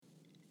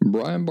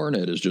Brian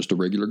Barnett is just a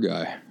regular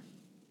guy.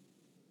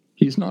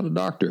 He's not a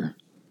doctor.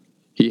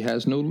 He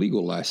has no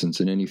legal license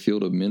in any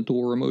field of mental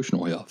or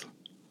emotional health.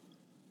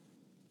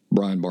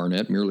 Brian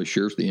Barnett merely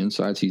shares the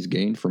insights he's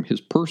gained from his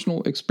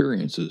personal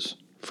experiences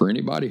for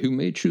anybody who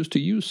may choose to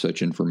use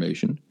such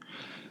information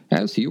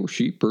as he or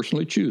she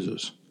personally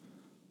chooses,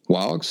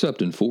 while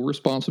accepting full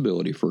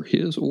responsibility for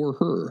his or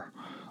her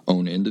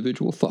own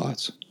individual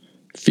thoughts,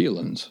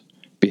 feelings,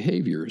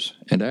 behaviors,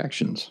 and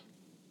actions.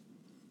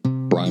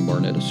 Brian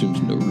Barnett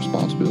assumes no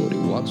responsibility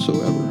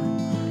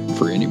whatsoever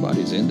for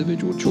anybody's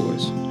individual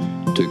choice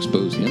to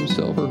expose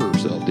himself or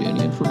herself to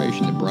any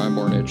information that Brian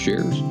Barnett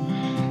shares,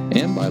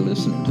 and by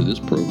listening to this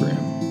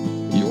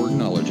program, you're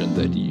acknowledging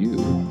that you,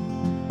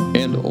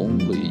 and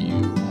only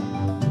you,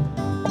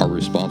 are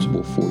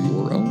responsible for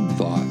your own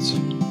thoughts,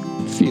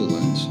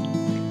 feelings,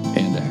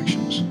 and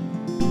actions.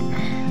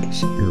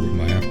 Sitting here with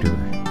my after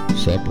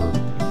supper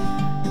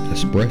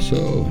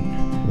espresso,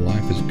 and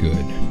life is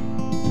good.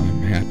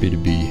 I'm happy to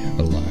be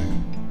alive.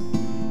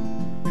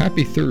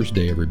 Happy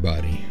Thursday,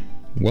 everybody.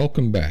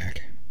 Welcome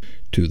back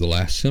to The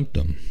Last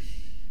Symptom.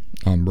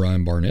 I'm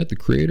Brian Barnett, the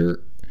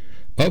creator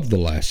of The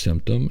Last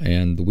Symptom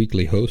and the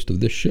weekly host of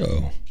this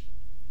show.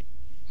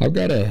 I've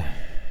got a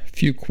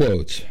few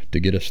quotes to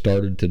get us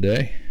started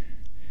today.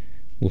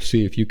 We'll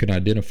see if you can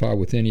identify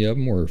with any of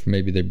them or if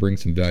maybe they bring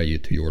some value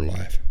to your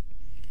life.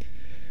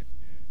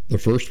 The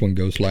first one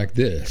goes like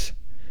this.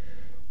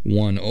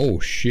 One oh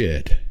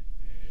shit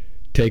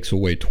takes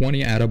away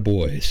 20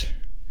 attaboys.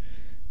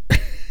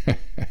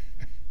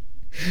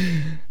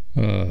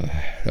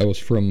 That was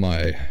from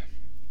my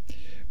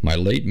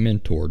late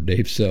mentor,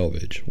 Dave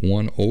Selvage.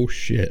 One oh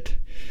shit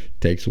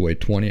takes away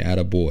 20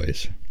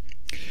 attaboys.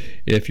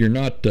 If you're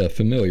not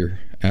familiar,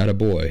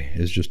 attaboy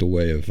is just a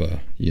way of,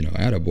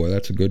 attaboy,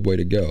 that's a good way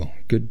to go.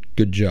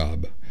 Good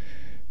job.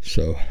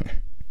 So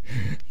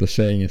the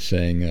saying is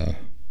saying,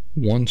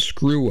 one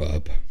screw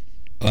up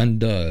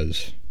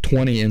undoes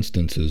 20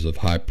 instances of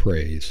high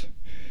praise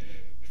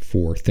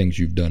for things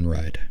you've done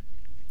right.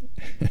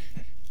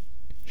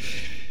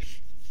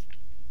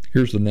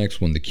 Here's the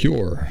next one. The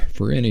cure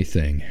for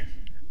anything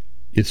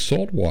is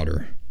salt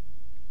water,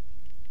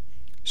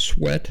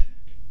 sweat,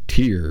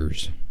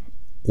 tears,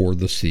 or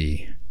the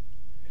sea.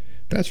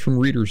 That's from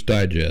Reader's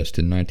Digest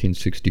in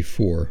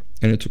 1964,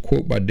 and it's a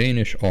quote by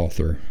Danish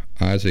author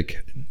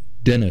Isaac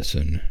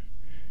Dennison.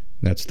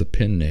 That's the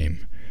pen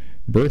name.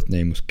 Birth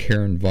name was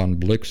Karen von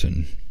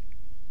Blixen.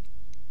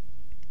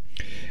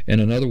 And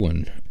another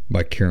one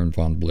by Karen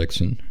von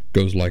Blixen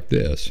goes like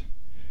this.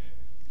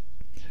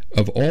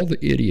 Of all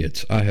the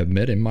idiots I have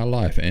met in my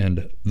life,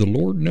 and the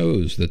Lord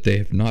knows that they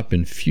have not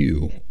been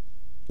few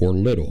or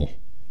little,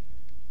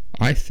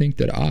 I think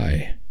that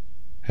I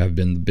have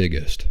been the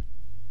biggest.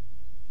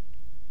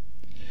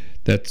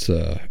 That's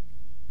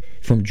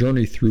from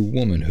Journey Through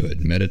Womanhood,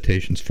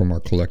 Meditations from Our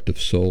Collective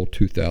Soul,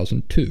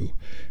 2002,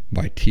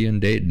 by T.N.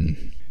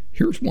 Dayton.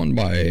 Here's one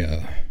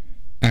by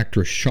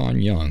actress Sean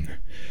Young.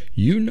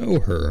 You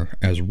know her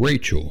as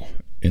Rachel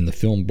in the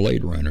film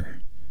Blade Runner.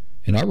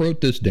 And I wrote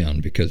this down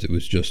because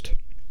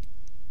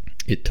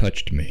it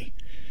touched me.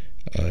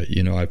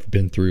 I've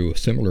been through a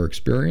similar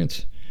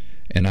experience,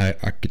 and I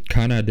could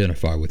kind of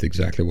identify with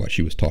exactly what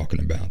she was talking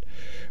about.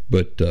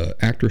 But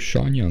actress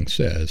Sean Young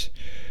says,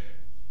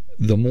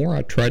 the more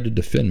I tried to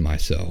defend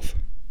myself,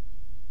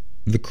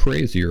 the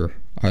crazier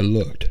I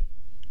looked.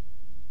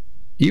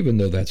 Even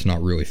though that's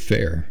not really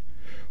fair,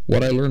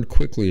 what I learned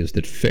quickly is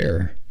that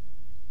fair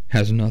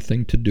has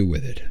nothing to do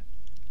with it.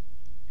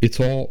 It's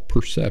all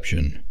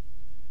perception.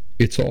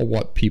 It's all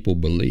what people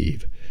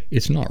believe.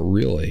 It's not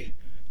really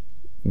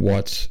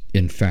what's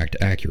in fact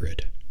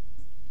accurate.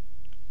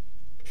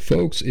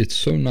 Folks, it's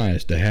so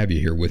nice to have you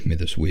here with me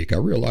this week. I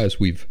realize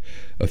we've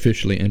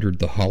officially entered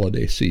the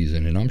holiday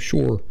season, and I'm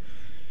sure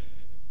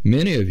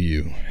many of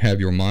you have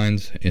your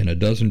minds in a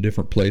dozen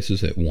different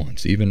places at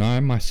once. Even I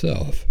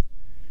myself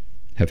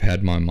have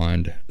had my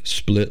mind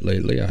split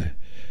lately. I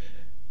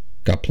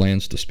got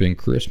plans to spend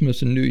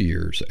Christmas and New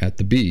Year's at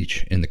the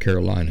beach in the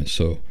Carolinas,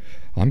 so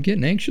I'm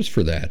getting anxious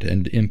for that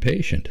and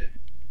impatient.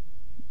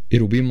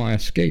 It'll be my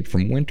escape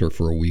from winter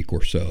for a week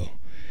or so,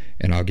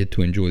 and I'll get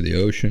to enjoy the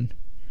ocean,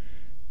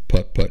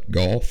 putt-putt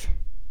golf,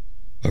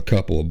 a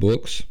couple of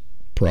books,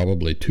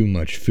 probably too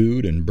much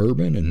food and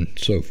bourbon, and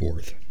so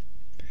forth.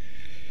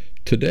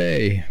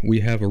 Today,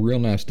 we have a real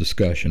nice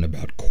discussion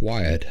about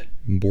quiet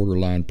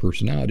borderline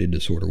personality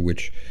disorder,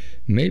 which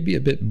may be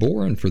a bit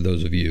boring for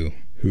those of you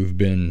who've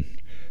been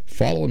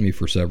following me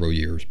for several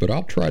years, but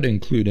I'll try to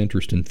include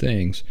interesting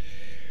things,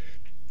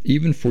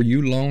 even for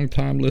you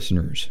long-time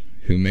listeners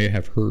who may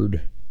have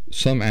heard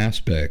some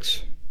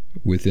aspects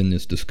within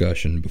this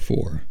discussion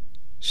before.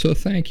 So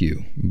thank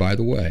you, by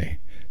the way,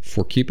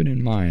 for keeping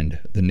in mind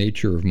the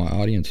nature of my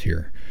audience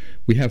here.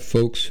 We have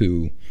folks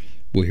who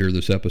will hear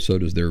this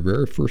episode as their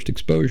very first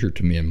exposure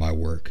to me and my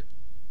work.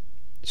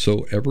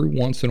 So every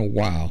once in a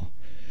while,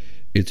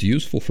 it's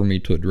useful for me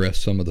to address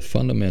some of the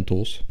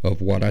fundamentals of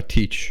what I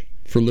teach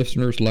for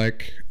listeners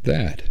like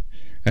that.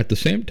 At the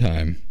same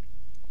time,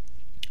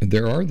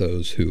 there are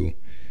those who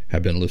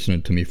have been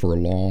listening to me for a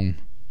long,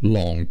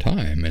 long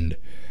time, and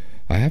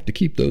I have to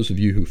keep those of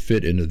you who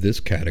fit into this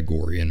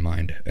category in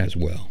mind as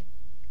well.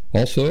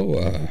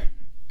 Also,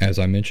 as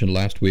I mentioned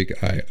last week,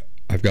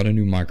 I've got a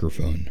new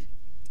microphone,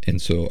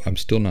 and so I'm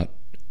still not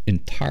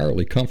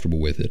entirely comfortable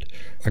with it.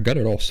 I got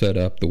it all set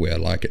up the way I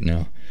like it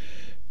now,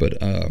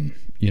 but I'm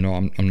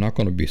not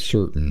going to be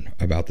certain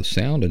about the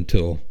sound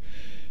until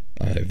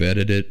I've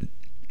edited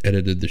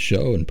the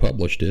show and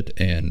published it,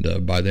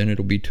 and by then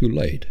it'll be too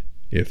late.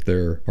 If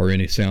there are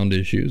any sound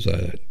issues,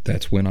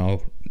 that's when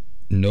I'll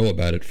know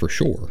about it for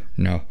sure.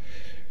 Now,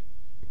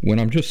 when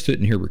I'm just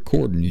sitting here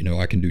recording,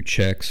 I can do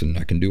checks and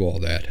I can do all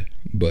that,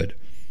 but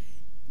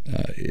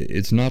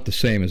it's not the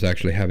same as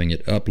actually having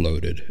it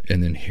uploaded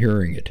and then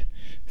hearing it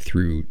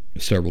through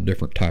several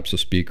different types of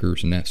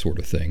speakers and that sort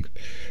of thing.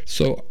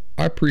 So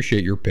I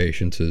appreciate your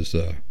patience as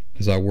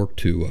I work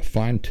to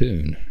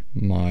fine-tune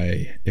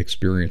my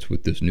experience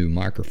with this new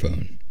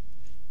microphone.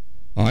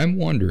 I'm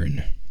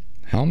wondering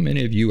how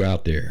many of you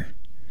out there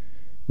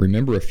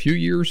remember a few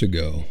years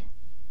ago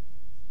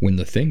when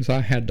the things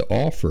I had to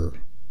offer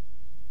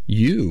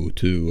you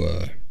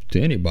to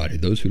anybody,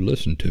 those who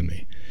listened to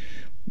me,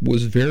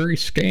 was very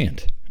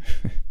scant.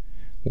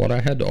 What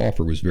I had to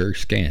offer was very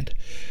scant.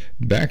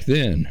 Back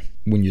then,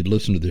 when you'd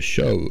listen to this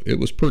show, it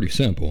was pretty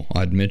simple.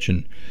 I'd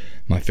mention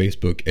my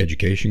Facebook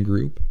education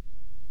group,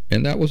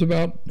 and that was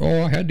about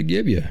all I had to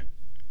give you.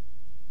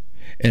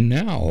 And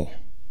now,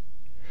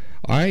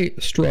 I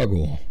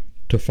struggle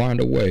to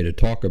find a way to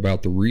talk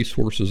about the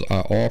resources I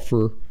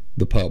offer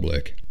the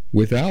public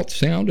without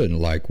sounding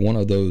like one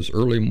of those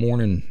early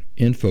morning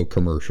info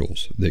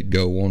commercials that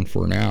go on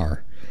for an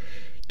hour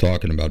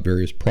talking about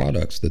various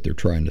products that they're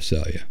trying to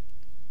sell you.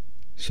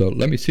 So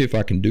let me see if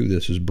I can do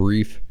this as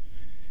brief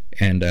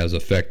and as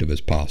effective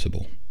as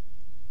possible.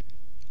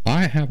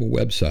 I have a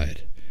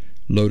website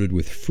loaded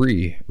with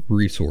free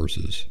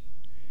resources.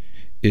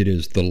 It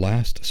is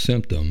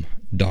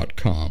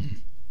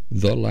thelastsymptom.com.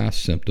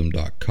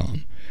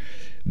 thelastsymptom.com.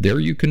 There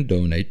you can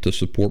donate to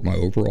support my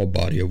overall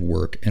body of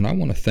work, and I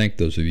want to thank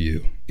those of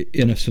you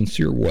in a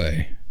sincere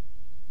way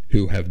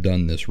who have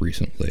done this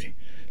recently.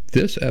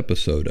 This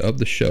episode of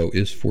the show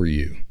is for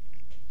you.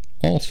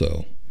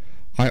 Also,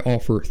 I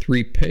offer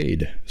 3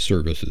 paid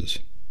services,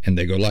 and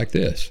they go like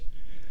this.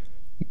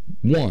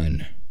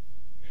 1,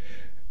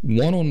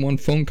 one-on-one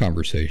phone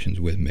conversations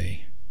with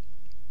me.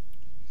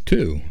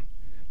 2,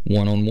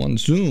 one-on-one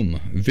Zoom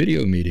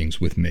video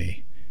meetings with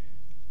me.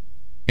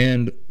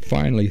 And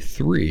finally,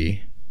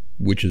 3,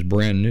 which is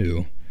brand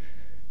new,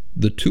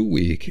 the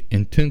 2-week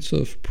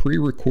intensive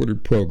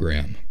pre-recorded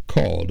program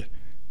called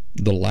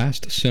The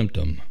Last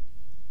Symptom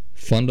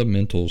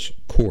Fundamentals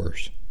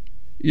Course.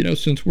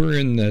 Since we're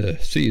in the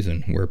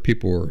season where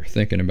people are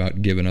thinking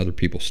about giving other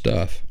people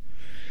stuff,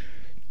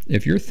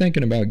 if you're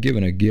thinking about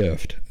giving a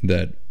gift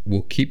that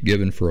will keep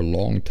giving for a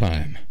long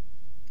time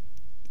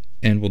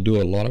and will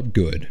do a lot of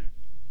good,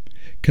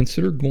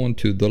 consider going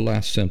to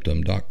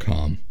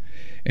thelastsymptom.com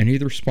and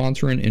either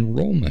sponsor an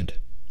enrollment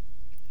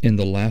in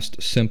the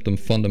Last Symptom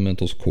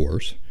Fundamentals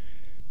course.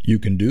 You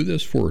can do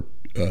this for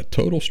a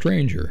total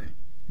stranger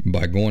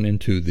by going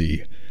into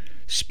the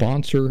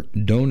Sponsor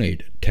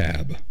Donate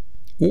tab,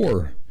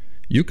 or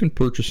you can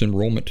purchase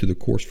enrollment to the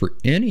course for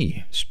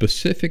any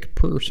specific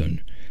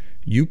person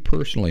you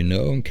personally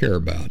know and care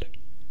about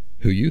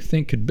who you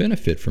think could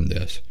benefit from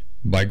this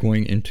by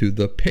going into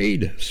the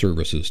Paid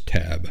Services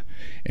tab.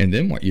 And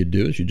then what you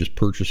do is you just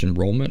purchase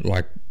enrollment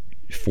like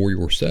for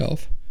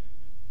yourself,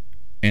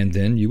 and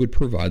then you would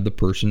provide the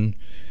person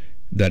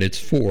that it's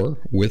for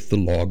with the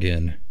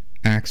login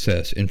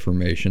access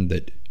information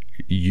that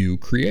you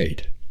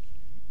create.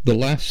 The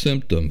Last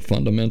Symptom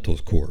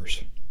Fundamentals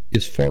course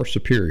is far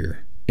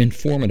superior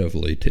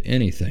informatively to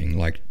anything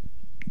like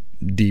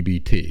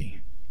DBT.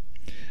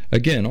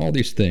 Again, all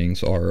these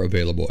things are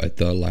available at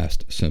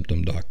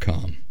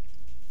thelastsymptom.com.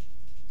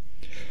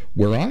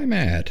 Where I'm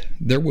at,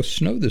 there was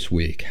snow this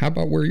week. How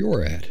about where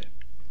you're at?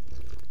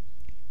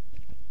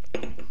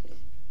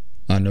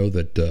 I know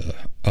that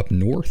up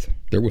north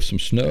there was some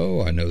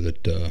snow. I know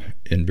that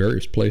in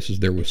various places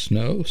there was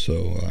snow.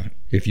 So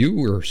if you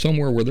were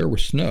somewhere where there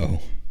was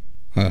snow,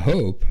 I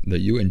hope that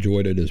you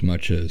enjoyed it as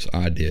much as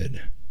I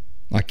did.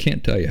 I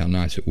can't tell you how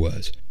nice it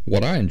was.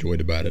 What I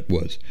enjoyed about it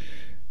was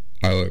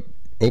I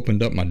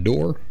opened up my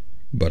door,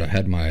 but I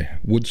had my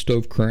wood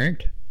stove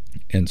cranked,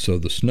 and so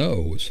the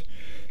snow was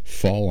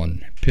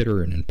falling,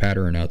 pittering and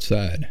pattering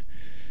outside.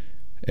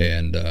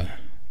 And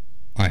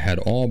I had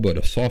all but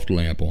a soft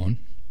lamp on,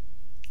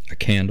 a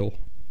candle,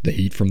 the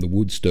heat from the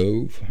wood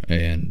stove,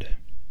 and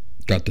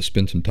got to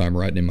spend some time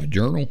writing in my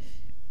journal,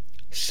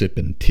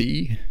 sipping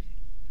tea.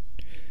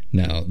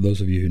 Now,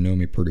 those of you who know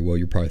me pretty well,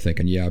 you're probably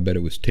thinking, yeah, I bet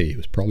it was tea. It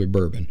was probably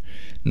bourbon.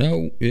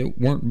 No, it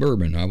weren't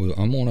bourbon.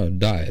 I'm on a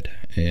diet,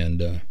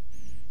 and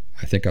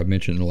I think I've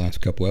mentioned in the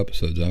last couple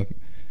episodes,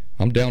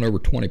 I'm down over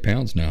 20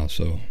 pounds now,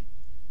 so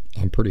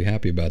I'm pretty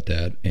happy about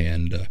that.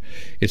 And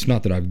it's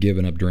not that I've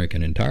given up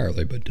drinking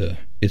entirely, but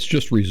it's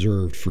just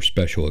reserved for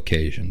special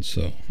occasions,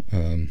 so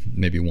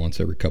maybe once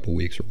every couple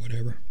weeks or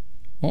whatever.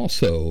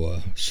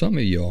 Also, some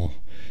of y'all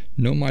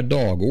know my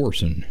dog,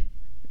 Orson,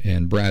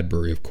 and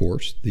Bradbury, of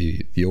course,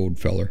 the old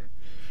feller.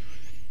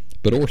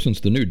 But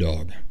Orson's the new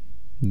dog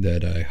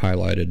that I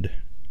highlighted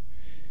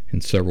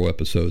in several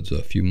episodes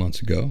a few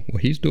months ago. Well,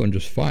 he's doing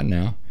just fine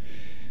now.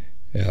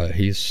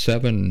 He's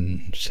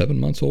seven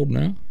months old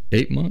now,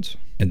 8 months,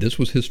 and this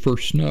was his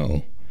first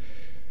snow.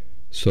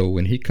 So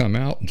when he come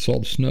out and saw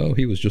the snow,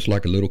 he was just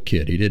like a little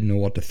kid. He didn't know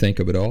what to think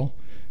of it all,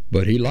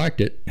 but he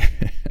liked it.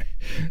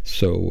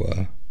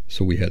 So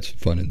we had some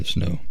fun in the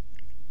snow.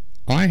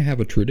 I have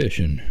a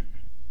tradition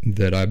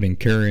that I've been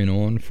carrying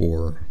on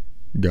for,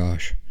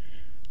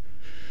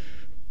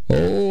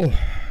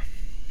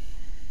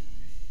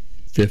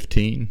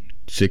 15,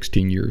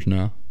 16 years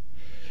now.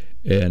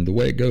 And the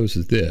way it goes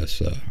is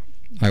this.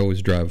 I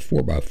always drive a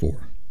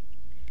 4x4,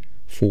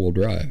 four-wheel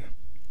drive.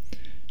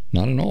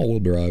 Not an all-wheel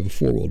drive, a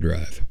four-wheel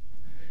drive.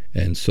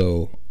 And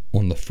so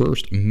on the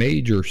first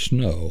major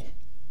snow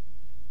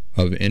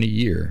of any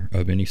year,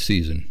 of any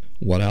season,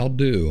 what I'll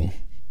do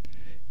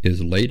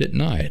is late at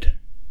night,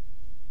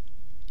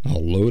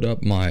 I'll load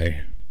up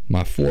my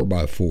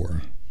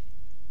 4x4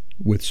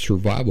 with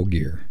survival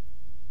gear,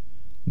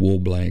 wool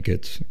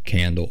blankets,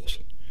 candles,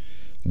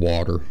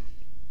 water,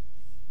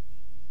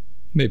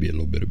 maybe a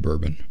little bit of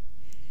bourbon,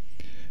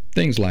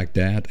 things like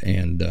that,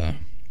 and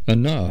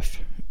enough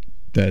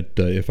that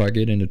if I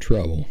get into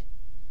trouble,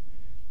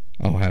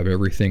 I'll have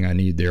everything I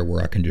need there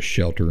where I can just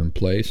shelter in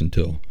place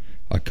until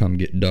I come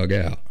get dug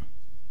out.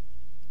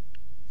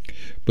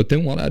 But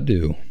then what I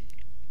do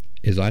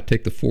is I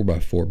take the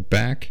 4x4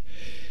 back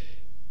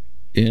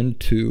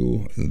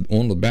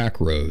on the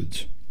back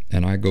roads,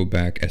 and I go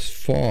back as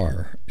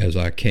far as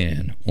I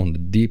can on the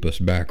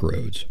deepest back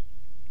roads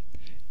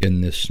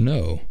in this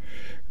snow,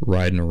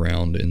 riding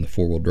around in the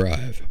four-wheel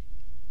drive.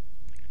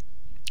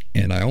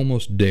 And I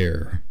almost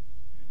dare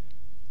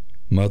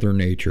Mother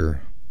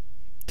Nature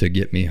to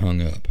get me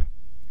hung up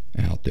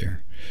out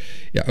there.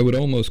 Yeah, I would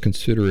almost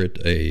consider it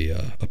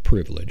a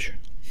privilege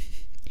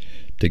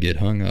to get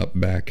hung up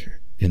back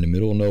in the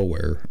middle of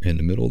nowhere, in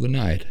the middle of the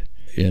night,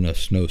 in a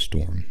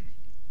snowstorm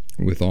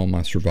with all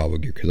my survival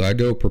gear, because I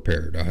go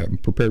prepared. I'm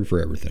prepared for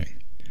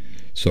everything.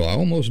 So I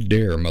almost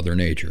dare Mother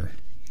Nature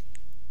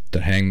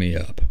to hang me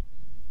up.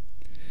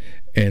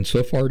 And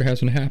so far it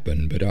hasn't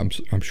happened, but I'm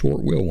sure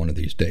it will one of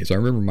these days. I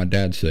remember my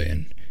dad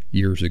saying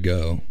years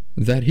ago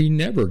that he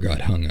never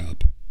got hung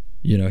up.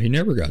 He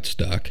never got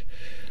stuck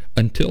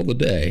until the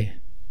day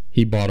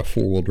he bought a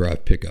four-wheel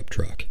drive pickup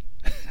truck.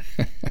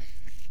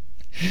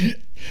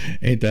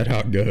 Ain't that how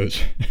it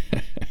goes?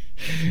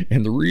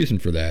 And the reason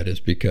for that is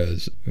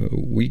because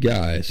we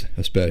guys,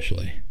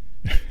 especially,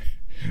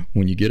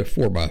 when you get a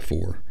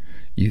 4x4,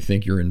 you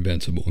think you're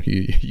invincible.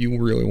 You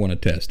really want to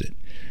test it.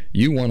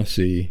 You want to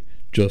see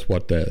just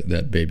what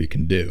that baby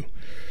can do.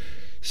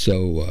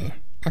 So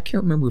I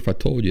can't remember if I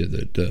told you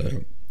that,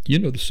 the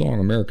song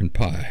American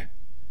Pie.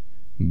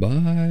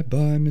 Bye,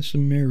 bye, Miss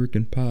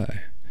American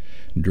Pie.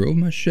 Drove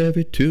my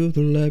Chevy to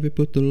the levee,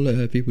 but the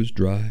levee was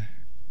dry.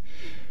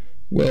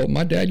 Well,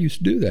 my dad used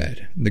to do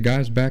that. The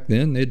guys back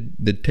then,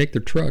 they'd take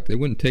their truck. They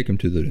wouldn't take them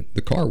to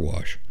the car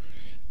wash.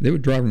 They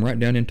would drive them right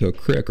down into a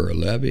creek or a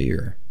levee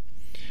or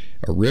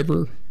a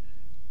river.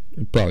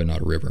 Probably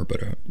not a river,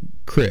 but a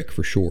creek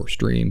for sure,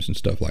 streams and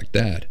stuff like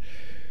that.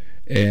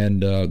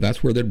 And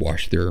that's where they'd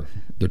wash their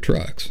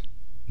trucks.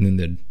 And then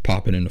they'd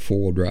pop it in the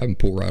four-wheel drive and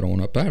pull right on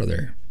up out of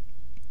there.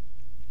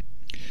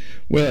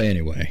 Well,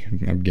 anyway,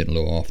 I'm getting a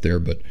little off there,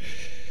 but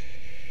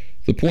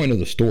the point of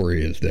the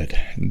story is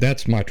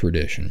that's my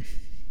tradition.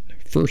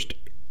 First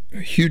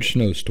huge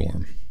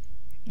snowstorm,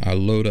 I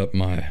load up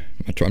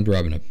I'm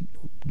driving a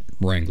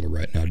Wrangler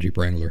right now, Jeep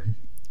Wrangler.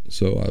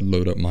 So I'd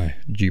load up my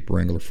Jeep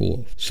Wrangler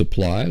full of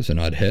supplies, and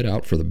I'd head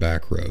out for the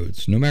back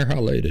roads, no matter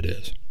how late it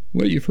is.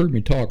 Well, you've heard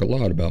me talk a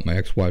lot about my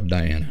ex-wife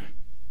Diana.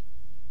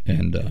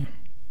 And,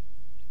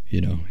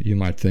 you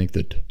might think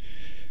that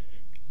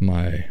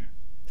my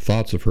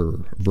thoughts of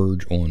her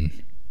verge on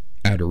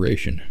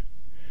adoration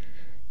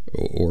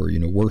or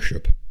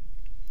worship.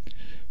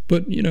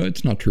 But,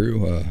 it's not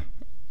true.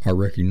 I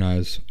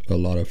recognize a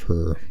lot of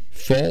her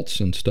faults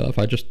and stuff.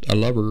 I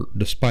love her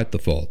despite the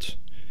faults.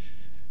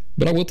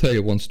 But I will tell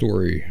you one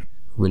story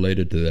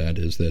related to that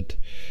is that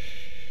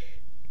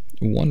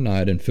one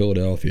night in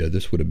Philadelphia,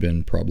 this would have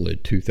been probably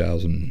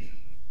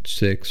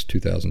 2006,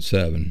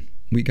 2007,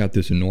 we got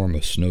this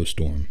enormous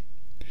snowstorm.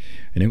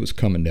 And it was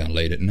coming down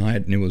late at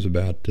night, and it was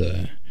about,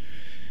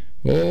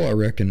 I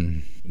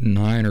reckon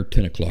 9 or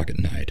 10 o'clock at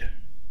night.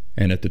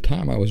 And at the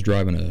time, I was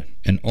driving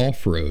an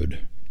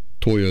off-road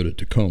Toyota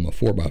Tacoma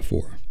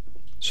 4x4.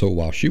 So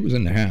while she was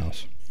in the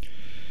house,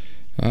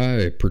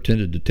 I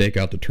pretended to take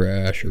out the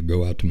trash or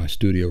go out to my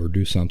studio or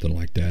do something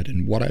like that.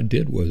 And what I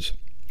did was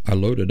I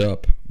loaded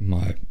up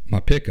my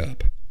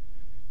pickup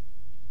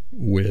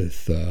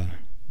with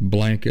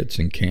blankets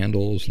and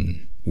candles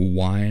and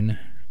wine,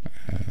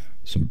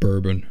 some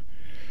bourbon.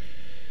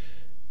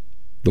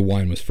 The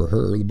wine was for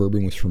her, the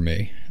bourbon was for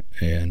me.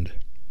 And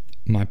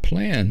my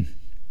plan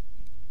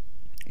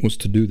was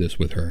to do this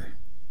with her.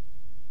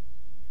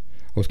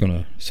 I was going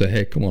to say,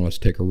 hey, come on, let's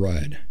take a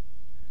ride.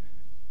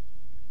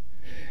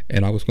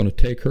 And I was going to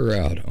take her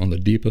out on the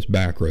deepest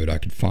back road I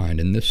could find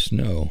in this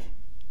snow,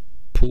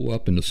 pull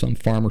up into some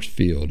farmer's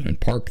field and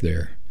park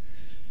there.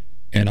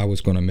 And I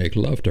was going to make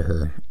love to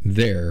her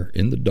there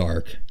in the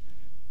dark,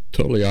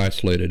 totally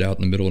isolated out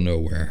in the middle of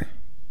nowhere,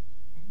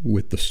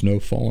 with the snow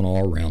falling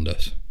all around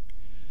us,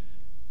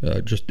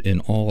 just in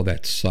all of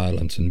that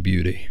silence and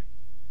beauty.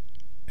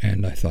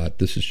 And I thought,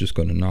 this is just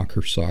going to knock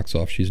her socks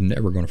off. She's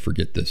never going to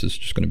forget this. It's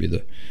just going to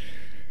be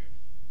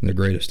the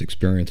greatest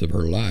experience of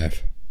her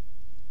life.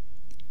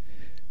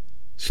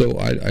 So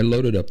I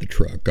loaded up the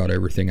truck, got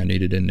everything I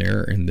needed in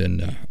there, and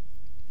then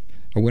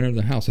I went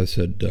into the house. I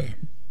said,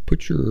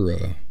 put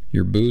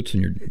your boots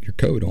and your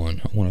coat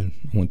on. I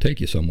want to take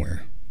you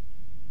somewhere.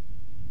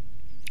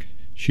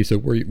 She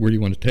said, where do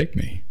you want to take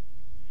me?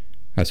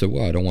 I said,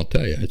 well, I don't want to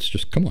tell you. It's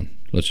just, come on,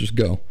 let's just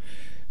go.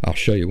 I'll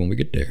show you when we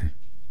get there.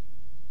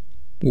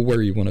 Well, where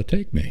do you want to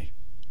take me?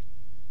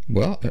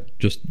 Well,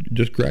 just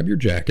grab your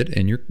jacket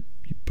and you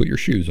put your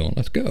shoes on.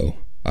 Let's go.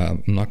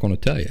 I'm not going to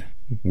tell you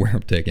where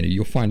I'm taking you.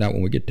 You'll find out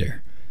when we get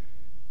there.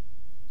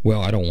 Well,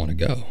 I don't want to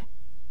go.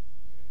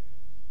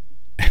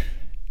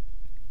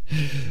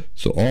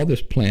 So all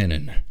this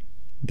planning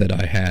that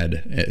I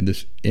had,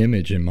 this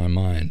image in my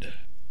mind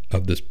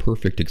of this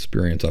perfect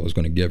experience I was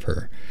going to give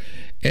her.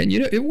 And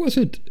it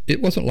wasn't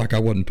like I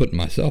wasn't putting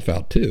myself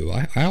out too.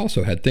 I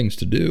also had things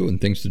to do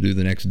and things to do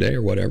the next day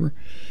or whatever.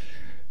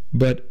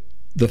 But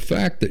the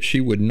fact that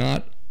she would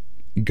not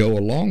go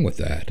along with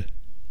that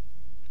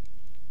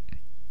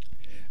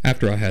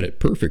after I had it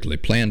perfectly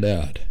planned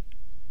out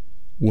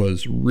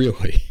was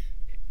really,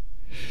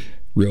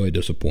 really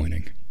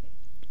disappointing.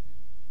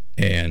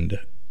 And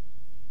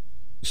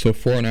so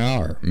for an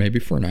hour,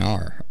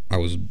 I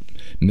was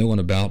milling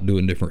about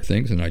doing different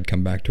things, and I'd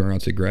come back to her and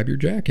I'd say, grab your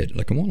jacket.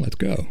 Like, come on, let's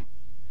go.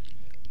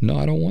 No,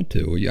 I don't want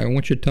to. I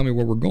want you to tell me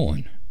where we're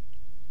going.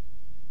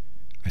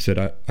 I said,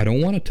 I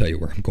don't want to tell you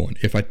where I'm going.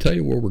 If I tell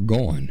you where we're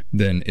going,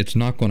 then it's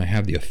not going to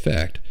have the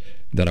effect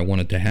that I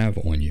wanted to have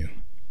on you.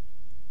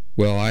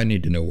 Well, I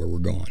need to know where we're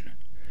going.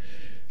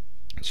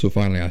 So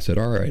finally I said,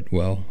 all right,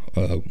 well,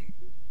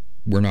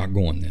 we're not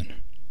going then.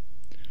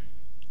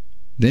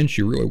 Then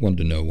she really wanted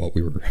to know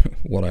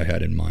what I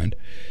had in mind.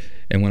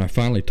 And when I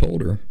finally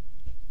told her,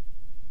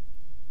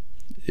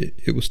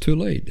 it was too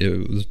late.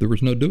 There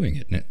was no doing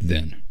it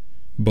then.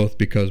 Both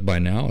because by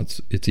now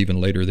it's even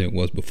later than it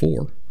was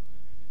before,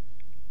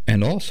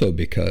 and also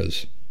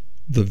because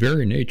the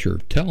very nature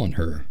of telling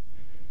her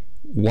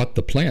what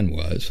the plan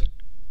was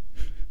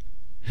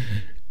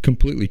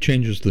completely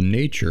changes the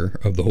nature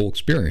of the whole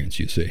experience,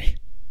 you see.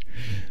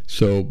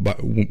 So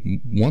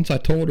once I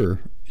told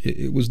her,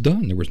 it was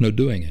done. There was no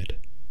doing it.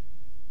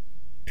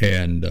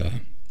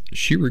 And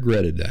she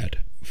regretted that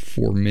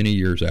for many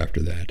years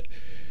after that.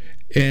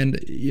 And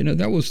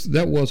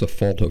that was a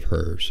fault of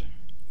hers,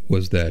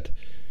 was that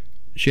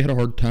she had a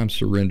hard time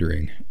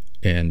surrendering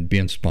and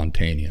being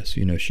spontaneous.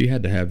 She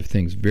had to have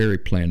things very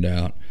planned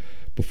out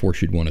before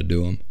she'd want to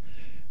do them.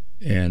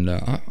 And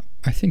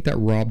I think that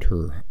robbed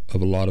her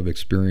of a lot of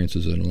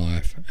experiences in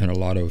life and a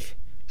lot of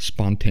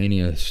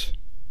spontaneous,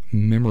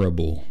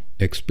 memorable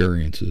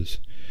experiences.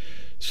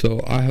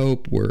 So I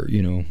hope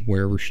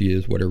wherever she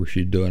is, whatever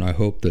she's doing, I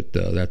hope that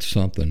that's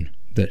something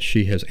that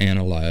she has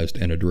analyzed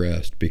and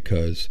addressed,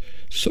 because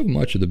so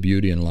much of the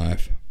beauty in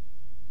life,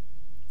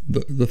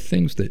 the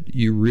things that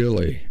you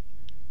really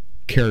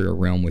carry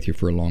around with you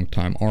for a long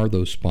time, are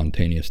those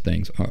spontaneous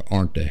things,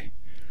 aren't they?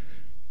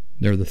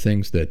 They're the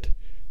things that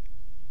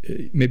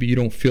maybe you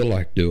don't feel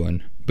like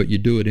doing, but you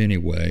do it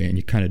anyway, and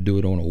you kind of do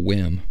it on a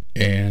whim,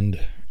 and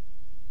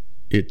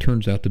it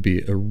turns out to be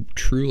a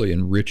truly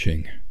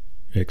enriching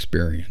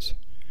experience.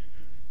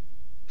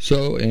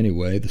 So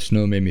anyway, the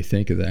snow made me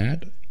think of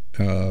that.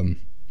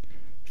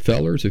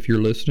 Fellers, if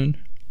you're listening,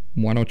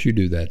 why don't you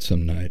do that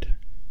some night?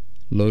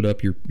 Load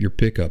up your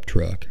pickup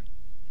truck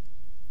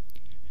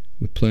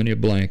with plenty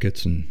of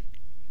blankets and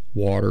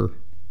water,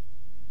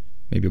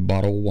 maybe a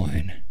bottle of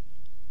wine.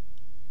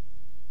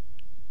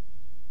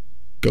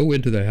 Go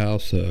into the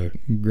house,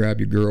 grab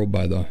your girl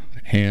by the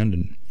hand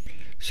and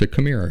say,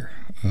 come here,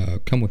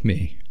 come with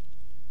me.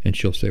 And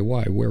she'll say,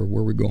 why? Where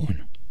are we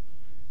going?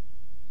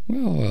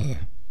 Well,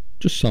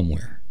 just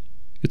somewhere.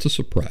 It's a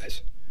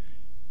surprise.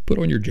 Put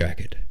on your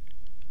jacket.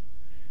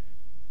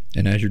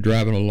 And as you're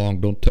driving along,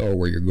 don't tell her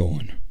where you're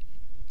going.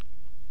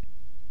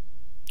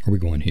 Are we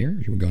going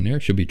here? Are we going there?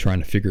 She'll be trying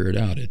to figure it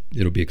out.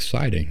 It'll be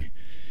exciting,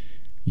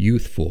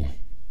 youthful.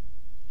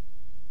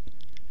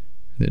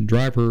 Then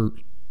drive her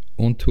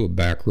onto a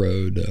back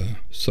road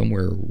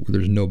somewhere where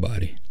there's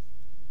nobody.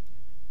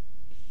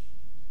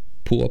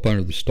 Pull up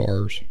under the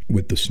stars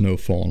with the snow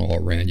falling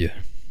all around you.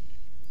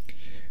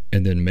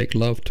 And then make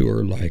love to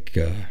her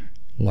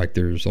like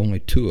there's only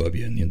two of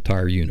you in the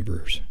entire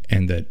universe,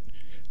 and that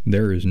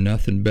there is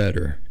nothing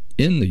better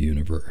in the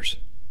universe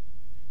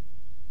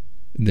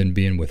than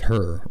being with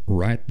her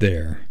right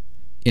there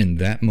in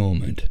that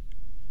moment,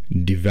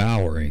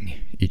 devouring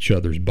each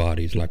other's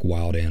bodies like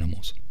wild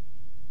animals.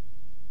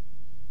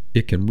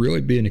 It can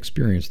really be an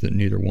experience that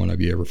neither one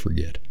of you ever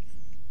forget.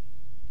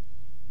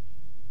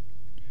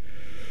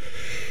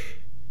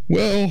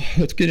 Well,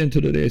 let's get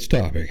into today's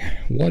topic.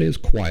 What is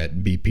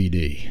quiet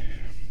BPD?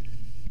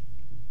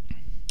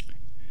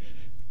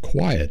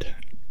 Quiet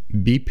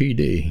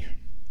BPD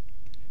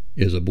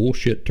is a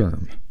bullshit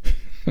term.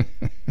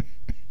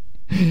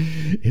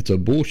 It's a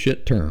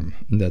bullshit term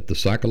that the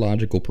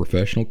psychological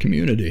professional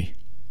community,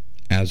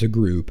 as a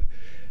group,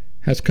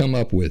 has come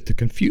up with to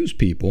confuse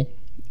people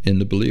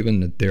into believing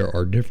that there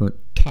are different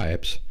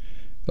types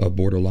of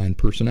borderline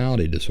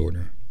personality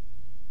disorder.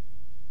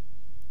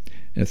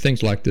 And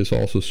things like this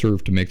also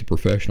serve to make the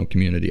professional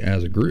community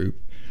as a group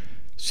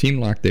seem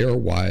like they are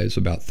wise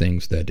about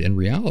things that in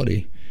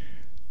reality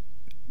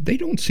they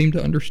don't seem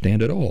to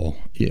understand at all,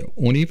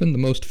 on even the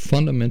most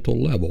fundamental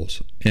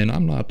levels. And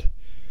I'm not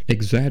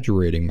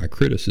exaggerating my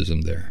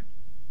criticism there.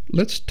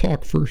 Let's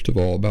talk first of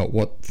all about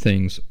what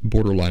things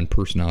borderline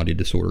personality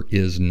disorder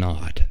is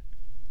not.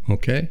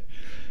 Okay?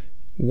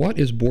 What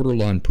is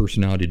borderline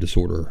personality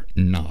disorder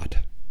not?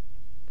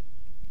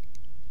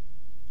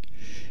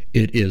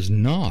 It is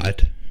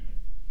not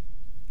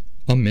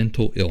a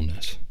mental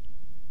illness.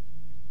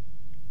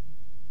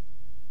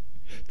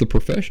 The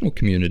professional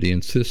community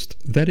insists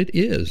that it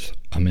is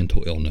a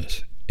mental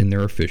illness in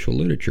their official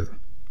literature.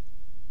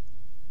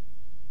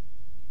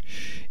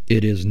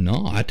 It is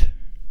not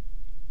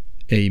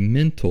a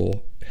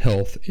mental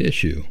health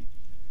issue.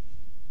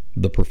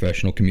 The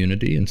professional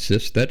community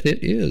insists that it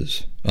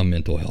is a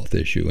mental health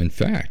issue. In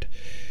fact,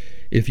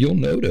 if you'll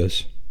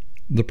notice,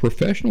 the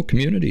professional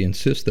community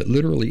insists that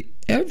literally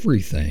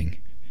everything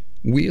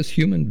we as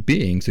human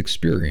beings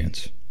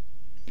experience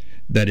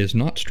that is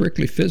not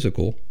strictly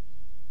physical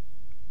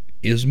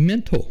is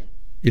mental.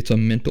 It's a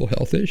mental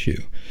health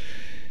issue.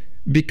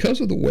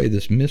 Because of the way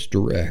this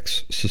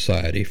misdirects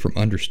society from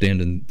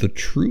understanding the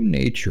true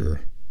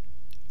nature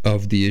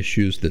of the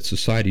issues that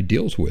society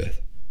deals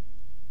with,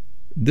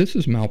 this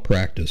is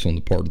malpractice on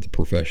the part of the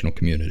professional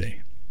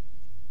community.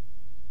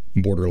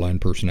 Borderline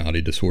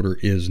personality disorder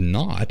is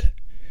not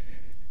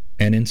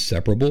an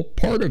inseparable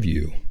part of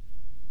you.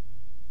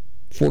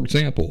 For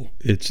example,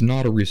 it's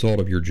not a result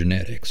of your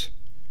genetics.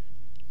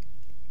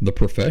 The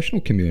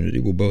professional community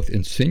will both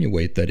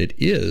insinuate that it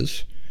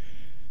is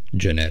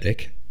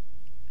genetic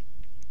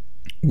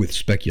with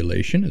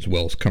speculation, as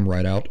well as come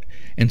right out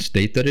and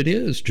state that it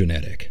is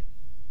genetic.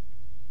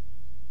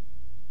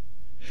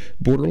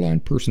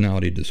 Borderline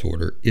personality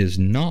disorder is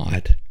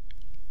not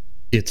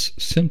its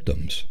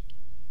symptoms,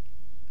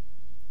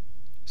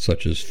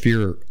 such as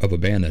fear of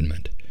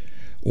abandonment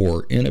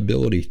or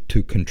inability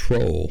to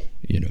control,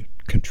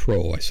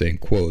 I say in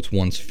quotes,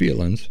 one's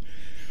feelings,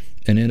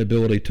 an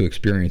inability to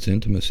experience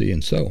intimacy,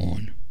 and so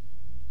on.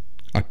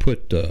 I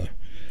put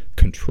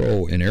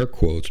control in air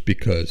quotes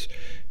because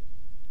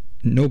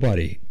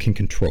nobody can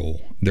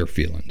control their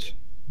feelings.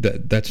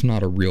 That's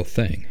not a real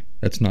thing.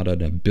 That's not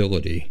an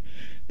ability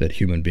that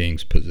human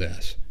beings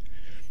possess.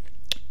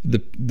 The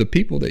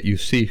people that you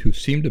see who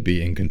seem to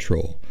be in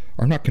control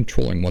are not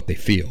controlling what they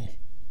feel.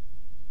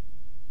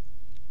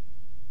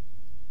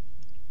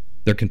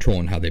 They're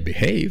controlling how they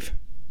behave,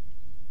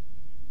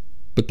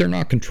 but they're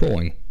not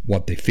controlling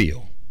what they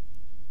feel.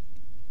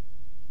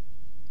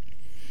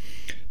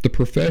 The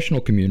professional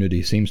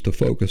community seems to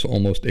focus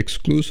almost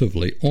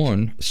exclusively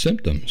on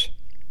symptoms.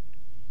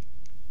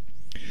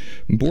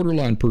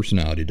 Borderline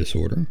personality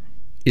disorder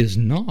is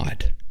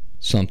not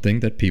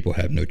something that people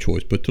have no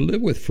choice but to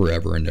live with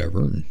forever and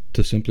ever and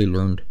to simply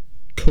learn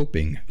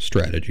coping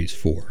strategies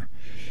for.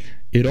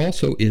 It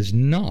also is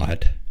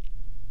not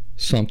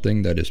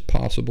something that is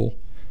possible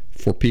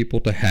for people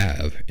to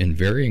have in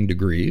varying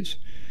degrees,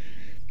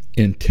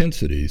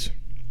 intensities,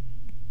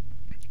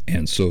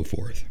 and so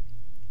forth.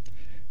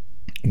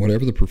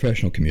 Whatever the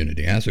professional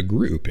community as a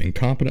group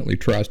incompetently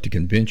tries to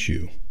convince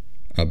you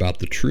about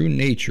the true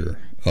nature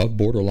of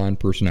borderline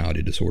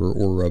personality disorder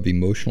or of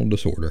emotional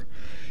disorder,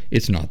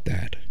 it's not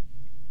that.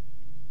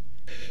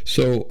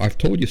 So I've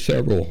told you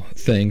several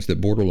things that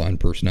borderline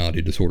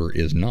personality disorder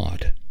is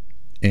not,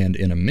 and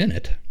in a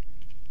minute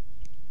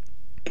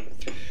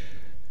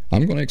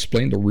I'm going to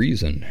explain the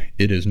reason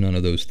it is none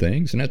of those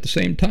things, and at the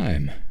same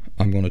time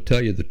I'm going to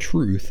tell you the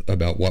truth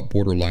about what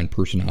borderline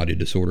personality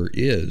disorder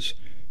is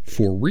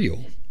for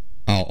real.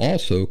 I'll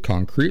also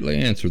concretely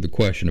answer the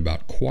question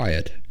about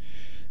quiet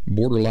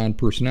borderline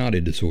personality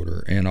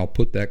disorder, and I'll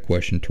put that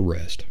question to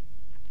rest.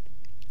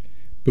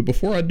 But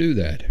before I do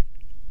that,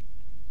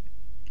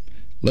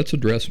 let's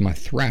address my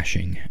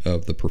thrashing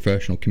of the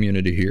professional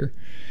community here,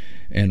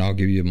 and I'll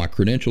give you my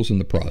credentials in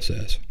the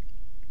process.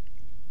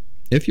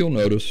 If you'll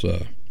notice,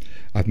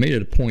 I've made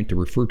it a point to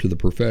refer to the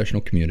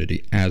professional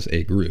community as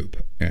a group,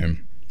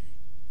 and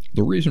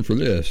the reason for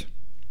this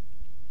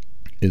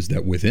is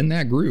that within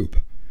that group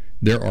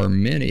there are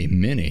many,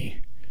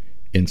 many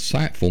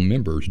insightful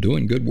members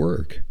doing good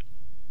work.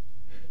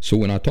 So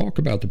when I talk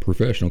about the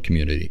professional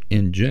community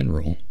in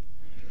general,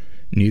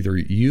 neither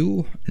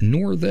you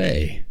nor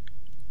they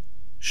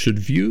should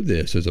view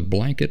this as a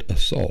blanket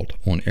assault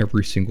on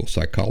every single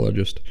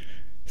psychologist,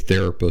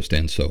 therapist,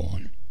 and so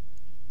on.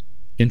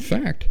 In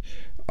fact,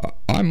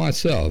 I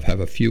myself have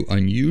a few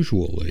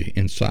unusually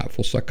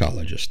insightful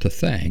psychologists to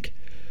thank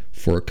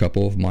for a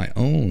couple of my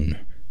own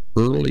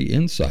early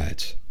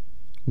insights,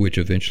 which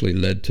eventually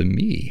led to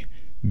me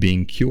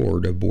being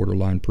cured of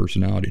borderline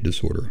personality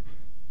disorder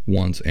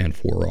once and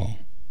for all.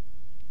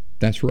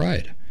 That's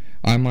right.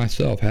 I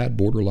myself had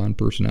borderline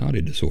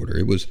personality disorder.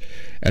 It was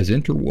as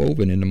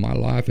interwoven into my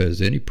life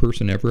as any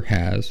person ever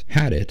has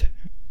had it,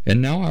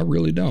 and now I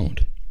really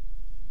don't.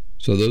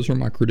 So those are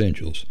my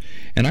credentials.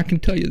 And I can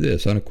tell you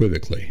this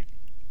unequivocally.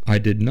 I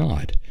did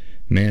not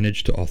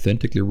manage to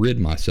authentically rid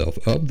myself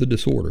of the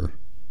disorder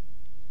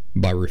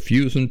by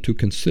refusing to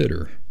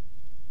consider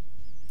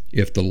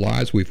if the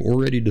lies we've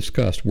already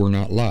discussed were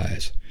not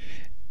lies,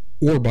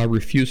 or by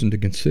refusing to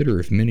consider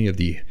if many of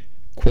the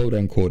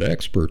quote-unquote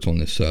experts on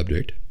this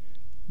subject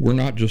were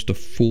not just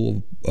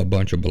a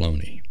bunch of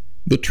baloney.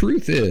 The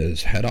truth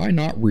is, had I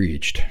not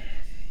reached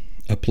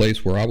a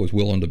place where I was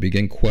willing to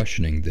begin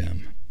questioning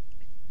them,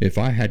 if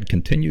I had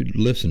continued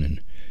listening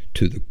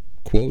to the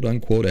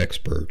quote-unquote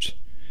experts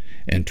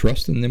and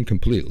trusting them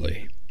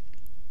completely,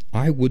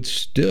 I would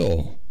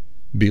still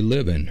be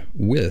living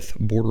with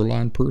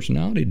borderline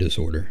personality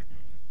disorder,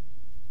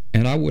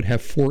 and I would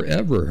have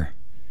forever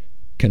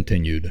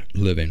continued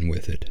living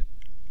with it.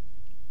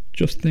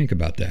 Just think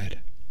about that.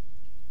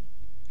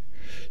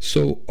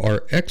 So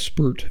our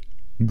expert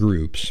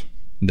groups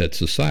that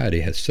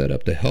society has set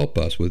up to help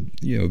us with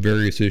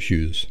various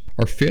issues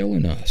are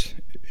failing us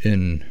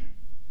in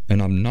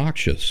an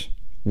obnoxious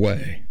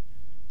way.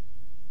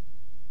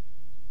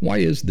 Why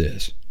is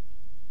this?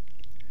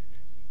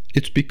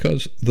 It's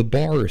because the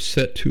bar is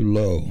set too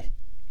low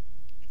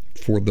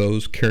for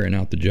those carrying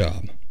out the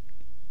job.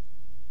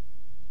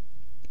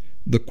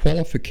 The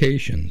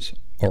qualifications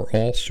are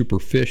all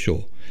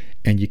superficial,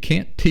 and you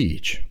can't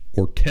teach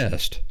or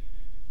test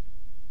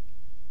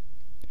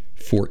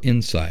for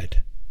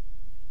insight.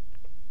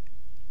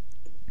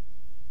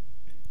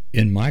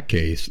 In my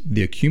case,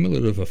 the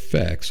cumulative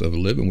effects of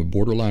living with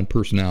borderline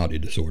personality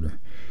disorder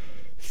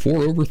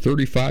for over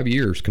 35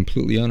 years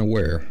completely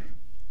unaware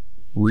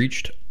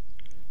reached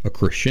a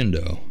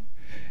crescendo,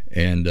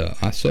 and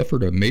I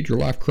suffered a major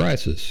life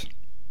crisis.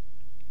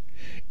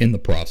 In the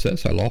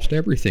process, I lost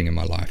everything in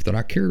my life that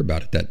I cared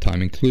about at that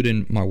time,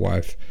 including my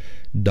wife,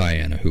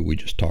 Diana, who we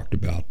just talked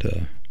about,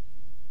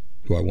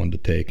 who I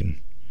wanted to take and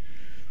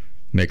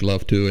make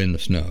love to in the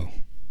snow.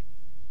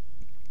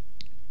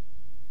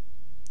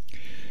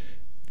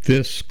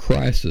 This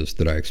crisis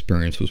that I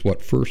experienced was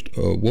what first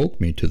woke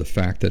me to the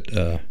fact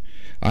that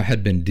I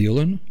had been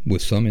dealing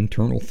with some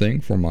internal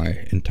thing for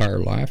my entire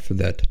life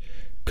that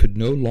could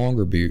no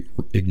longer be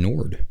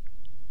ignored.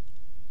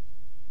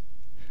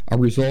 I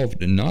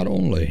resolved not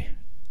only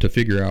to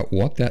figure out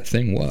what that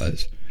thing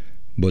was,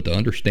 but to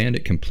understand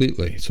it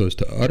completely so as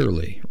to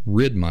utterly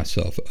rid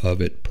myself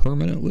of it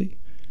permanently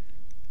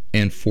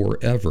and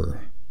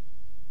forever,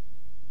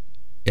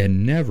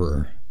 and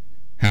never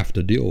have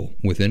to deal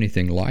with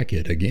anything like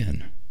it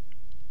again.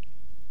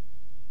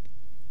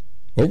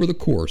 Over the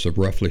course of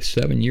roughly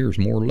 7 years,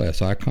 more or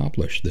less, I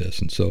accomplished this,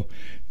 and so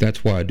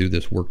that's why I do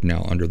this work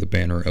now under the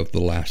banner of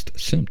The Last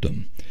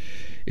Symptom.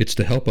 It's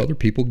to help other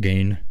people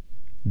gain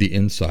the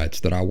insights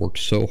that I worked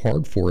so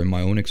hard for in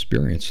my own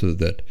experience so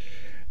that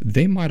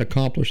they might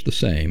accomplish the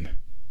same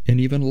in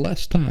even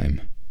less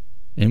time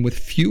and with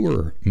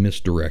fewer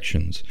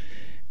misdirections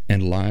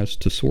and lies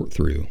to sort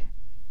through.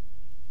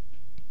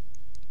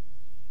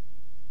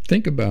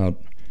 Think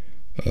about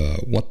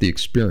what the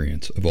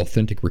experience of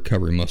authentic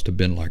recovery must have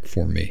been like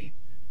for me.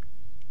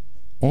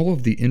 All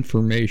of the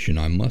information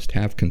I must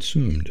have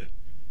consumed.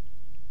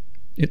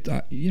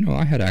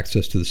 I had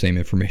access to the same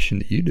information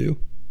that you do.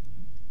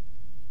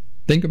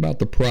 Think about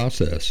the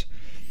process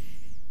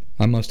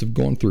I must have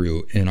gone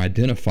through in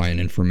identifying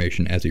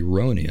information as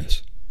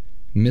erroneous,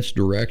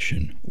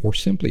 misdirection, or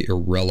simply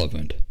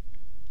irrelevant,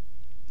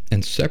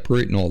 and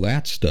separating all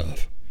that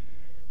stuff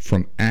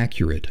from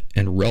accurate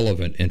and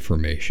relevant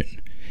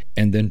information,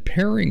 and then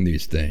pairing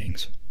these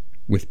things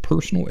with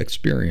personal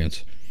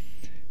experience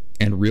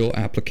and real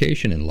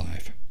application in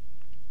life.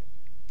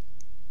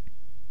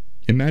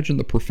 Imagine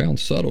the profound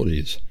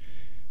subtleties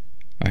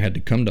I had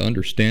to come to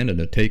understand and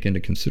to take into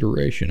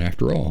consideration.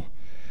 After all,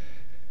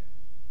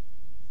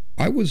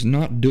 I was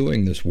not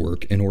doing this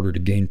work in order to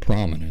gain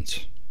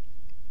prominence,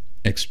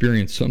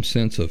 experience some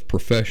sense of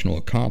professional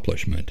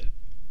accomplishment,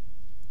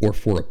 or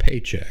for a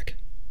paycheck.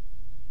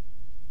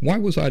 Why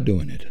was I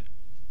doing it?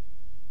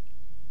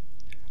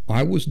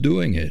 I was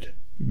doing it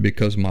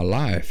because my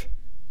life,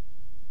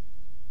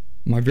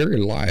 my very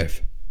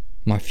life,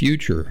 my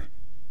future,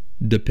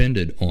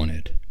 depended on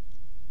it.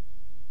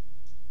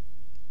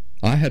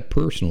 I had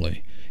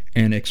personally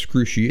and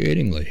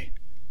excruciatingly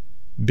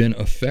been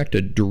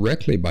affected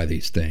directly by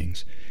these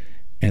things,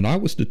 and I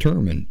was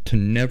determined to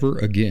never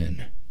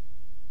again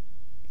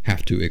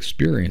have to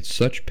experience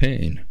such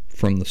pain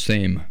from the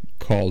same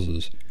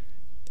causes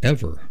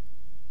ever.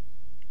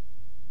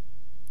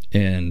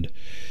 And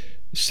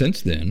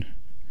since then,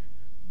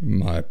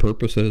 my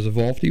purpose has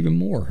evolved even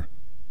more.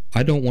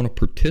 I don't want to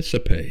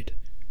participate.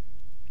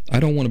 I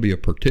don't want to be a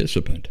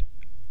participant,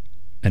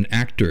 an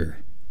actor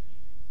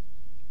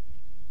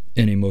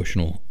in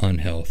emotional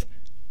unhealth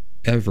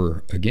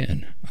ever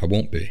again. I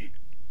won't be.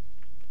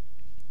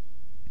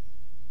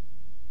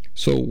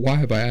 So why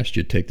have I asked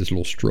you to take this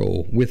little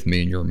stroll with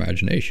me in your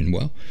imagination?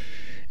 Well,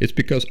 it's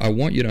because I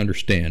want you to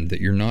understand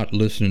that you're not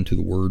listening to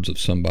the words of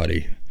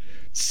somebody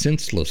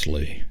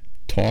senselessly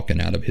talking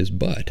out of his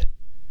butt.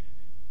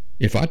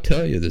 If I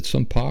tell you that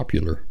some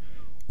popular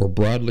or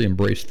broadly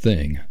embraced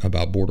thing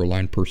about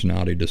borderline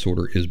personality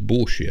disorder is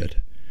bullshit,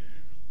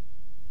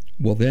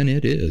 well, then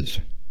it is.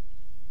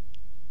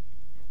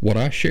 What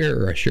I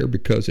share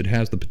because it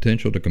has the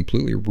potential to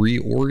completely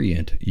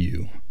reorient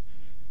you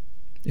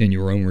in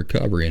your own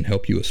recovery and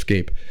help you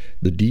escape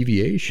the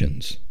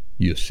deviations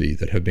you see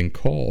that have been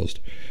caused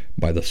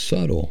by the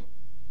subtle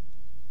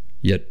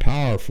yet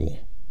powerful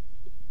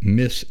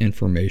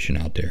misinformation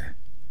out there.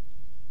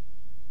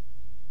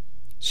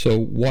 So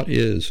what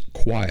is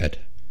quiet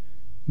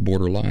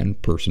borderline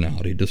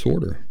personality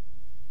disorder?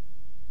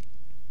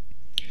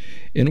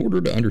 In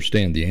order to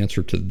understand the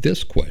answer to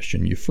this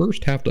question, you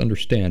first have to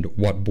understand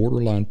what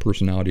borderline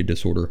personality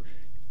disorder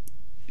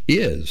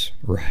is,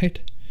 right?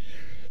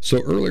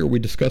 So earlier we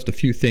discussed a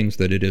few things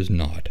that it is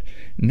not.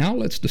 Now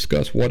let's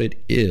discuss what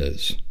it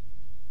is.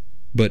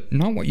 But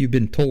not what you've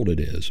been told it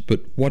is,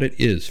 but what it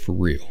is for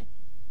real.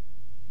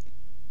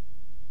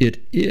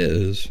 It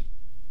is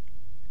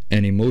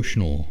an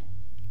emotional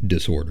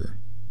disorder.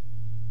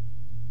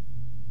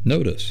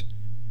 Notice,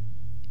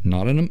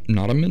 not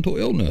a mental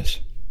illness.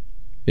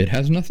 It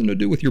has nothing to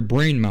do with your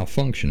brain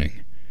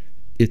malfunctioning.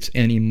 It's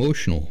an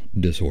emotional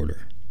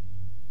disorder.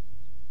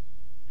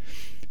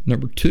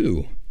 Number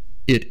 2,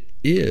 it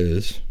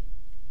is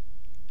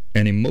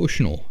an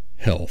emotional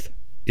health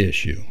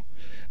issue.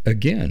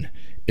 Again,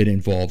 it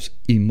involves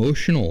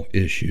emotional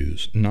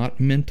issues, not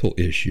mental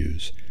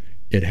issues.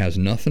 It has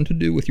nothing to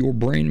do with your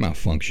brain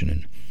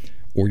malfunctioning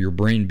or your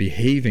brain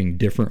behaving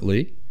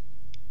differently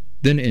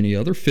than any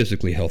other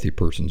physically healthy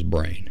person's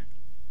brain.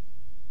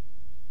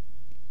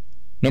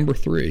 Number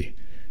 3,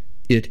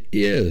 it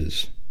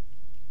is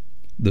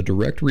the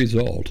direct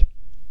result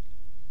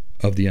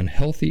of the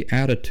unhealthy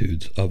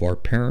attitudes of our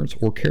parents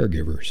or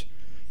caregivers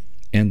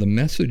and the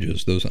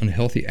messages those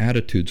unhealthy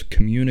attitudes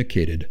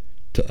communicated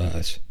to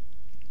us,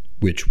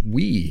 which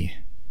we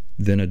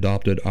then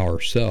adopted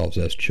ourselves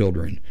as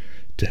children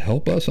to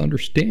help us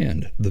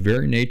understand the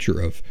very nature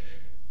of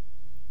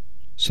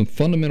some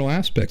fundamental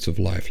aspects of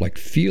life, like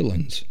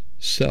feelings,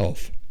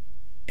 self,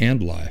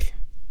 and life.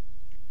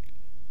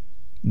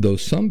 Though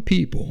some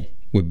people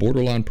with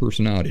borderline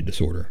personality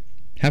disorder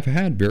have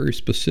had very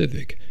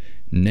specific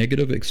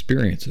negative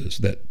experiences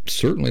that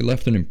certainly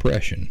left an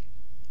impression,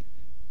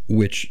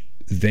 which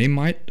they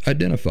might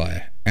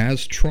identify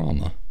as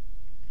trauma,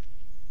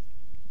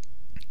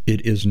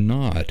 it is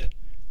not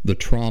the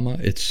trauma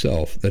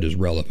itself that is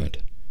relevant.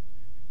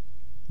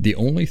 The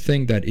only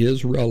thing that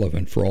is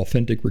relevant for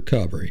authentic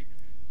recovery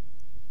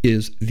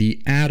is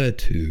the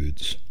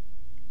attitudes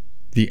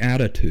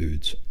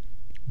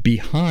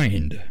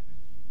behind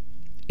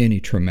any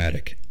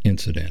traumatic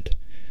incident,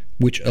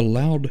 which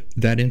allowed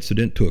that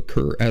incident to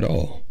occur at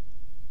all.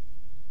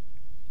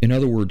 In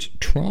other words,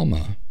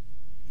 trauma,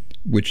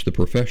 which the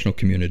professional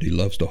community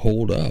loves to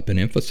hold up and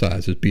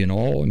emphasize as being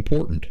all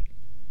important,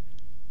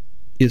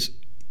 is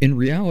in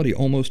reality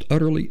almost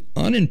utterly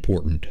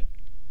unimportant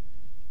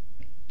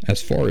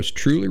as far as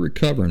truly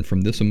recovering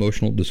from this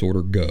emotional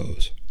disorder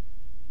goes.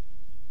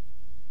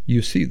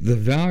 You see, the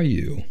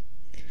value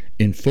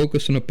in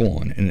focusing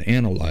upon and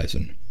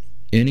analyzing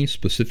any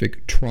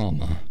specific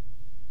trauma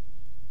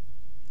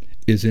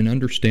is in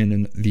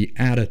understanding the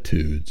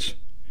attitudes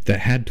that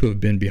had to have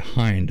been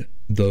behind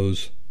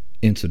those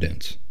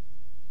incidents.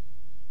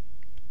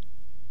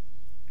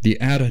 The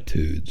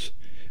attitudes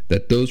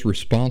that those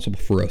responsible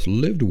for us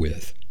lived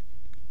with,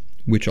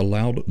 which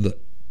allowed the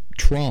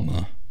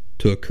trauma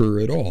to occur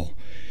at all.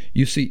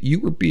 You see, you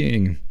were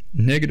being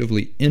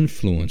negatively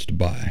influenced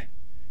by,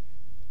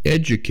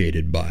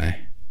 educated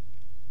by,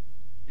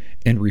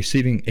 and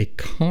receiving a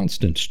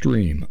constant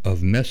stream of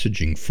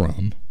messaging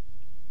from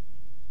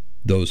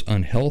those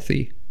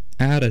unhealthy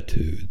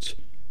attitudes.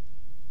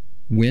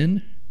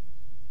 When?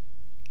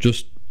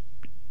 Just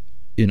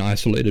in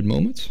isolated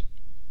moments?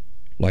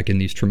 Like in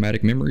these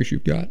traumatic memories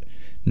you've got?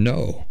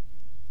 No.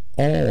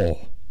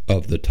 All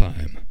of the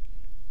time.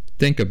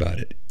 Think about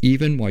it.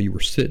 Even while you were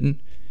sitting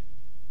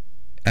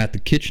at the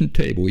kitchen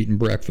table eating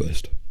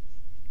breakfast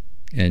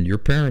and your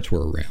parents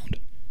were around,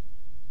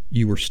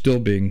 you were still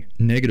being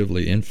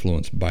negatively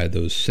influenced by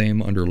those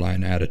same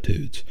underlying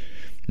attitudes,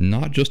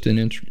 not just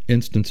in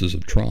instances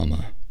of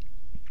trauma.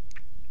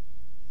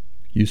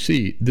 You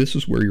see, this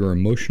is where your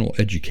emotional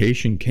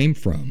education came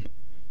from,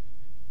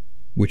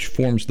 which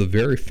forms the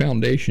very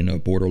foundation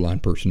of borderline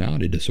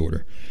personality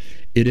disorder.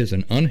 It is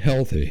an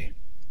unhealthy,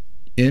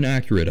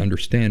 inaccurate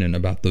understanding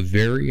about the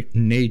very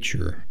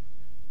nature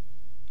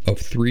of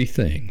 3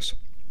 things.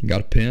 You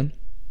got a pen?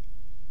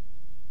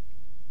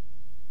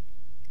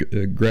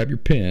 Grab your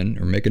pen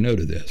or make a note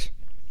of this.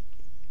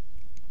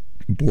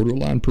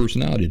 Borderline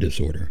personality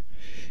disorder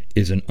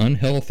is an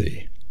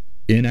unhealthy,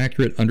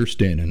 inaccurate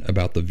understanding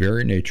about the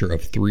very nature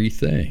of 3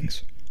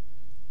 things.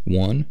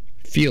 1,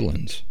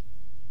 feelings.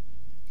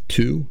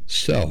 2,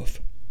 self.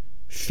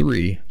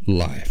 3,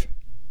 life.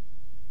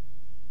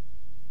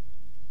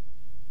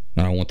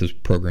 Now, I don't want this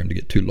program to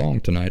get too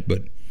long tonight,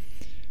 but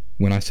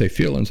when I say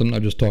feelings, I'm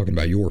not just talking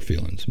about your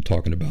feelings. I'm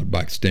talking about,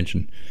 by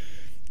extension,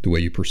 the way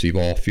you perceive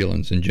all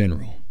feelings in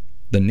general,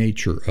 the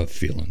nature of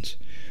feelings.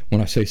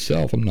 When I say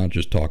self, I'm not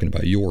just talking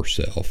about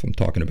yourself. I'm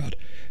talking about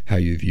how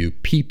you view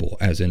people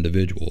as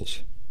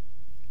individuals,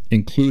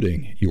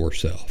 including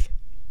yourself,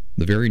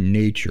 the very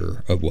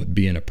nature of what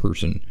being a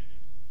person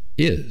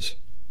is.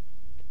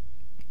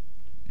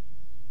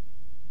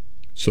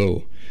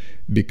 So,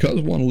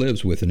 because one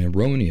lives with an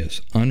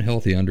erroneous,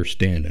 unhealthy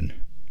understanding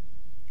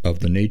of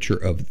the nature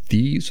of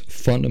these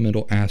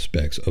fundamental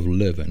aspects of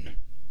living,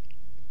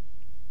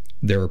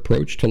 their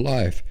approach to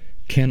life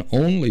can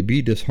only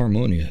be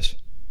disharmonious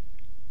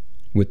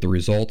with the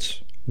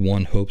results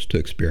one hopes to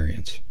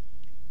experience.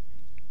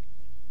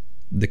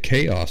 The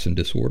chaos and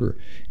disorder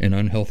in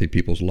unhealthy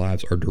people's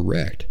lives are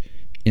direct,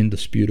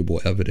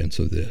 indisputable evidence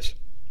of this.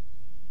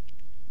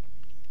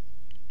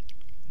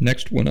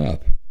 Next one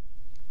up.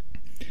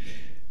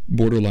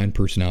 Borderline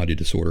personality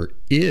disorder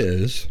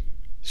is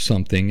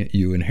something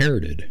you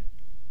inherited.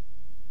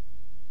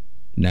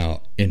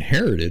 Now,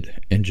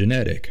 inherited and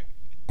genetic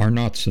are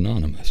not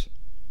synonymous.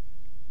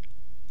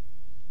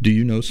 Do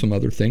you know some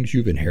other things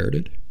you've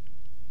inherited?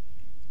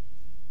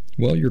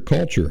 Well, your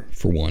culture,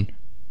 for one.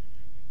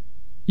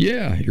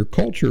 Yeah, your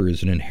culture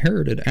is an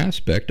inherited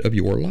aspect of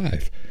your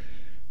life.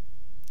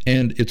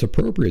 And it's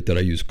appropriate that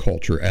I use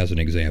culture as an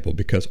example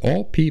because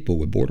all people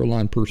with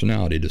borderline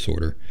personality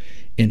disorder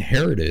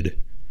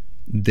inherited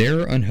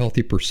their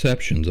unhealthy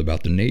perceptions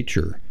about the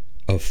nature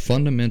of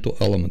fundamental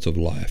elements of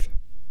life,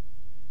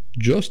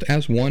 just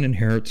as one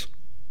inherits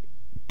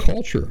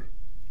culture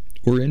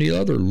or any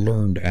other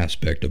learned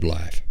aspect of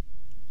life.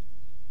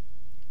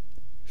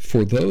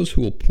 For those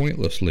who will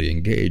pointlessly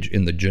engage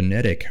in the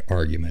genetic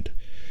argument,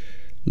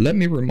 let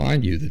me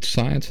remind you that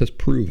science has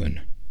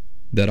proven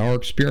that our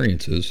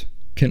experiences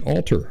can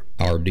alter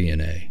our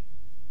DNA.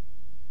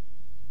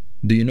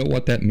 Do you know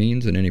what that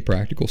means in any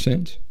practical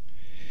sense?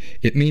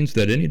 It means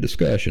that any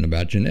discussion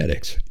about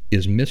genetics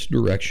is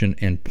misdirection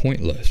and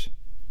pointless.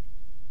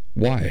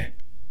 Why?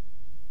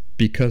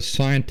 Because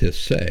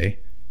scientists say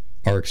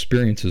our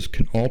experiences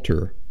can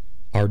alter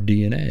our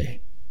DNA.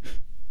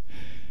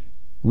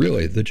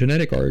 Really, the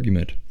genetic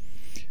argument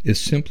is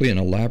simply an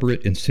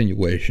elaborate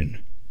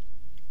insinuation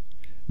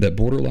that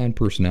borderline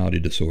personality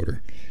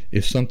disorder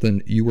is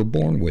something you were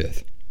born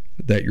with,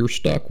 that you're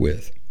stuck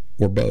with,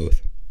 or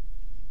both.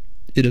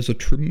 It is a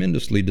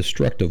tremendously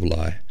destructive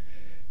lie,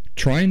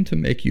 trying to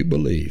make you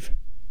believe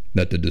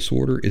that the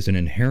disorder is an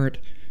inherent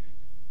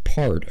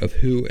part of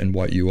who and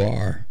what you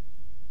are,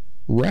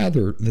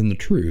 rather than the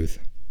truth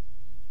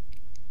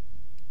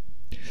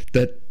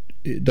that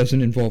it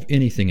doesn't involve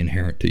anything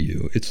inherent to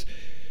you.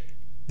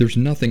 There's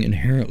nothing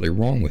inherently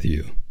wrong with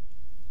you.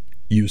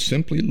 You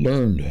simply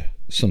learned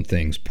some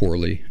things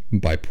poorly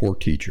by poor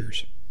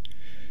teachers.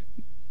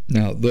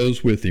 Now,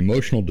 those with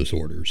emotional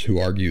disorders who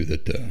argue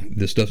that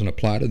this doesn't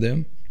apply to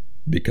them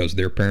because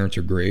their parents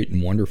are great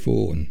and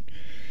wonderful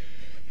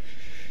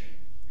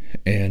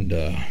and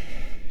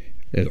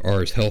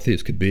are as healthy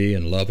as could be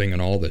and loving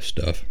and all this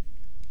stuff,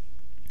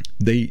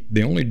 they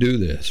only do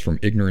this from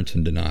ignorance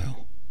and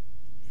denial.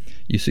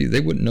 You see, they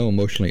wouldn't know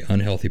emotionally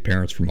unhealthy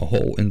parents from a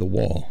hole in the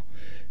wall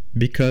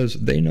because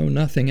they know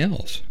nothing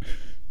else.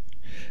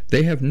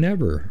 They have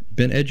never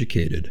been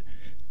educated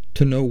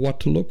to know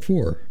what to look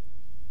for.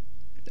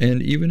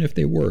 And even if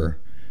they were,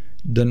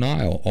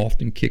 denial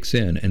often kicks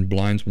in and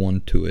blinds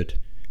one to it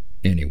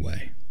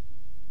anyway.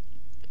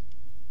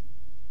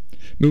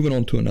 Moving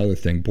on to another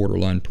thing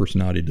borderline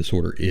personality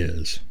disorder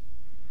is.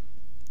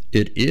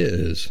 It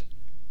is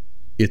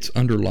its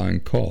underlying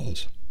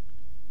cause.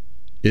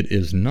 It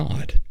is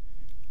not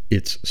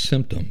its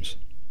symptoms.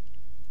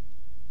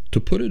 To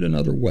put it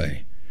another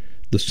way,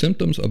 the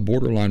symptoms of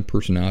borderline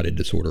personality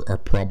disorder are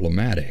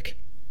problematic,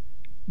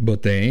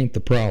 but they ain't the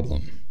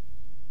problem.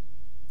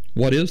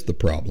 What is the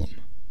problem?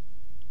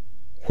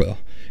 Well,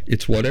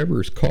 it's whatever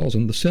is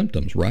causing the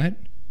symptoms, right?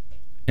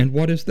 And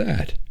what is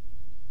that?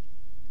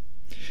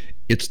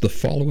 It's the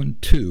following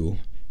two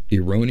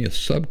erroneous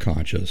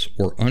subconscious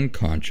or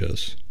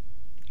unconscious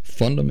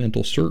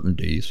fundamental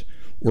certainties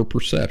or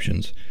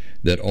perceptions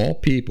that all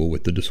people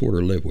with the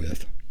disorder live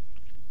with.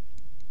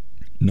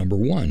 Number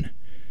 1,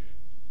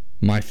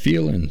 my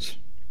feelings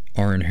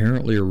are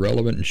inherently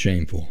irrelevant and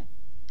shameful,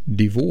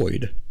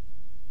 devoid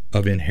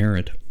of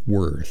inherent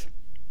worth.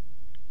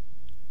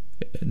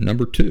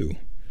 Number 2,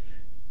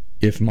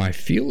 if my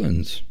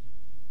feelings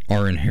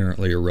are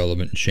inherently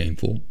irrelevant and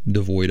shameful,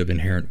 devoid of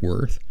inherent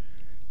worth,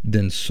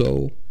 then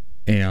so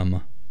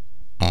am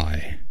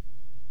I.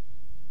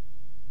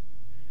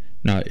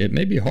 Now, it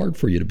may be hard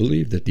for you to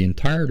believe that the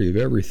entirety of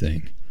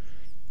everything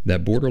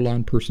that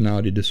borderline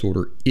personality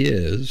disorder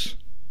is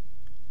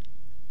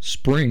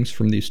springs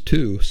from these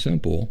two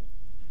simple,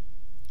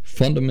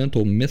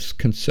 fundamental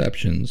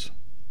misconceptions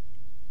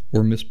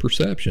or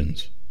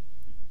misperceptions.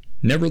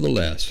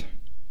 Nevertheless,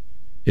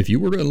 if you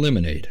were to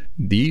eliminate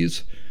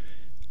these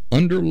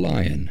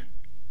underlying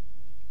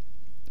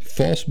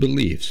false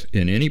beliefs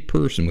in any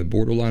person with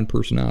borderline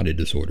personality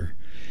disorder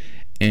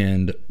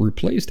and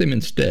replace them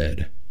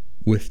instead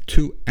with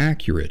two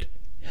accurate,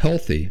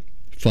 healthy,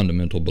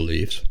 fundamental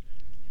beliefs,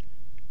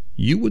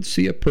 you would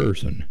see a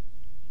person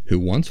who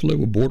once lived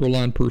with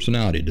borderline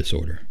personality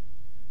disorder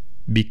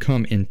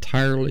become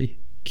entirely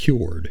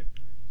cured,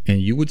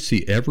 and you would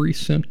see every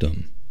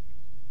symptom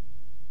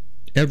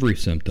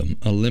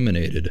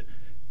eliminated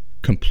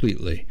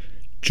completely,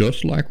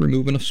 just like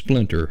removing a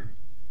splinter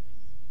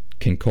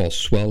can cause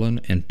swelling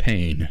and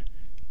pain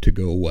to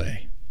go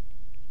away.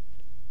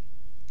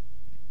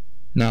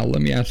 Now,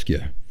 let me ask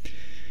you,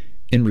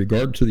 in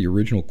regard to the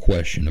original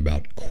question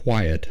about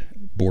quiet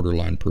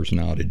borderline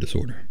personality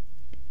disorder,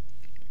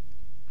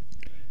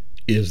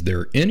 is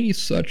there any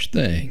such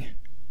thing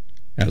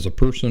as a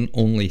person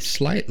only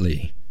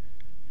slightly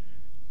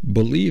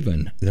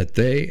believing that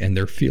they and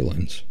their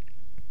feelings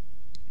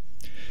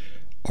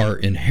are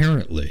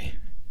inherently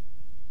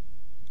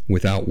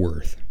without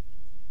worth?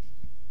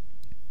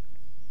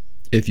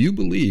 If you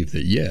believe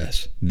that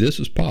yes, this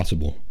is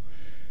possible,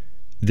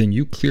 then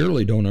you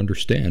clearly don't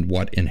understand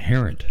what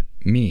inherent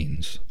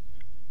means,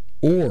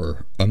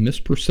 or a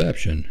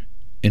misperception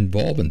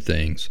involving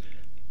things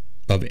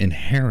of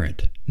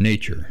inherent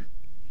nature.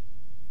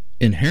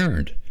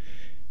 Inherent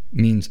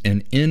means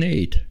an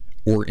innate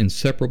or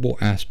inseparable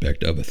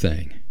aspect of a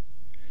thing.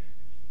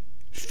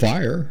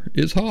 Fire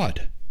is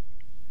hot.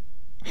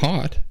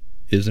 Hot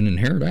is an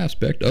inherent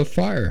aspect of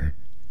fire.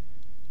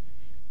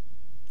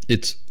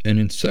 It's an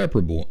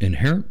inseparable,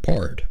 inherent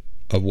part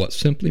of what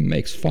simply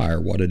makes fire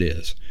what it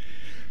is.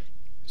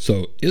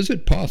 So, is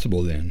it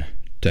possible then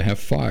to have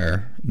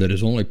fire that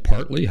is only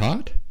partly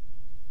hot?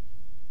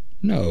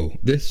 No,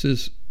 this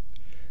is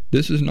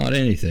not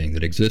anything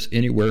that exists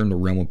anywhere in the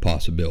realm of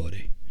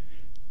possibility.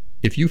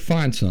 If you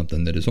find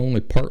something that is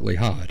only partly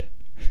hot,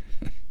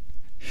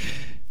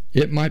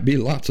 it might be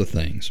lots of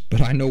things,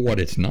 but I know what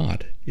it's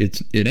not.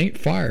 It ain't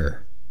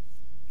fire.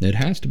 It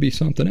has to be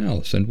something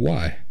else. And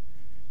why?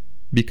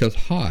 Because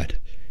hot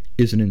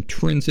is an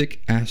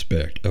intrinsic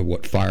aspect of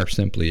what fire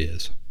simply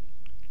is.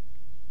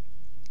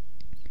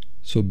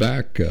 So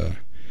back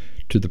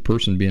to the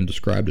person being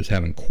described as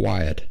having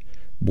quiet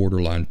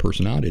borderline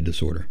personality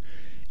disorder.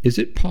 Is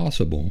it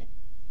possible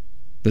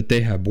that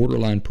they have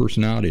borderline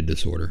personality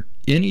disorder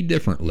any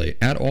differently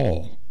at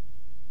all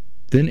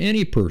than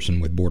any person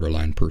with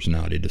borderline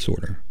personality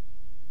disorder?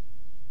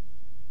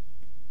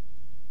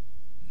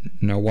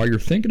 Now, while you're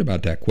thinking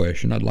about that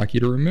question, I'd like you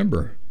to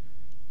remember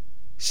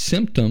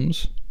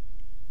symptoms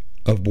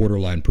of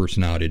borderline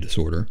personality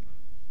disorder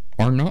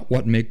are not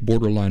what make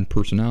borderline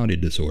personality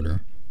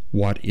disorder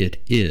what it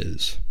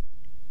is.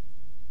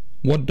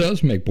 What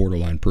does make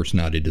borderline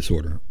personality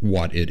disorder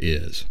what it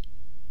is?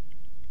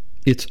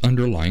 Its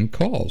underlying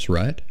cause,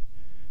 right?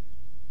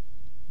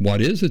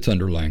 What is its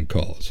underlying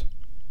cause?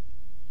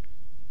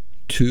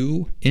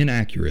 Two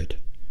inaccurate,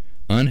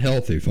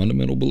 unhealthy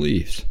fundamental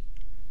beliefs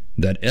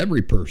that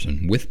every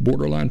person with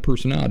borderline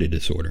personality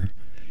disorder,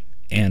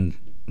 and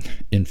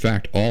in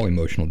fact all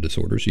emotional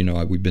disorders,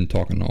 we've been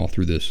talking all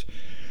through this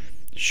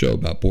show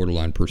about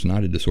borderline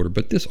personality disorder,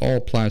 but this all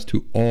applies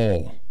to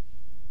all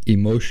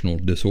emotional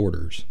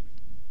disorders.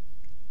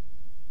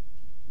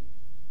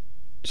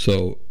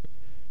 So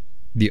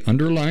the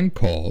underlying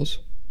cause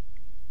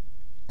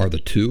are the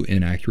two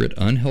inaccurate,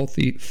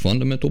 unhealthy,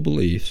 fundamental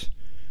beliefs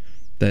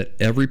that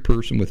every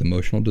person with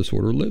emotional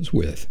disorder lives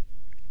with.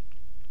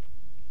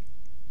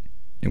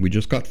 And we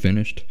just got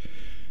finished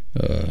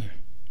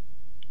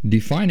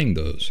defining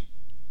those.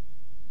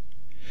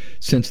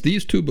 Since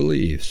these two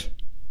beliefs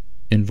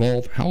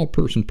involve how a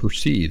person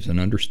perceives and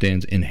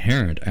understands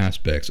inherent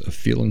aspects of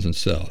feelings and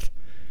self,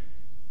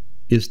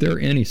 is there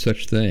any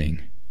such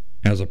thing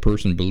as a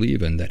person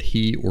believing that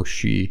he or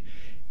she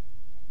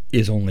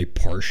is only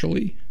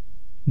partially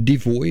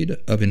devoid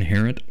of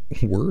inherent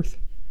worth?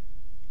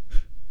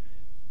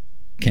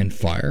 Can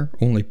fire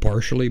only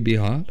partially be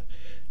hot?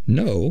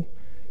 No,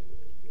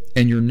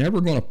 and you're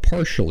never going to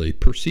partially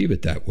perceive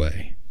it that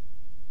way.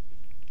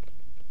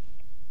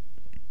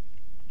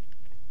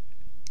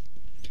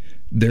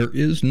 There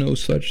is no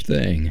such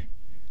thing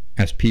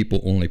as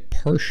people only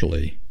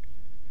partially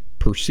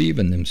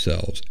perceiving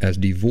themselves as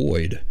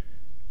devoid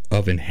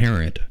of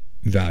inherent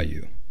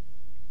value.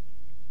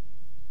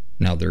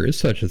 Now, there is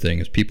such a thing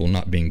as people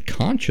not being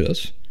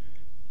conscious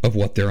of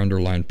what their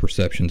underlying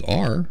perceptions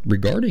are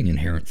regarding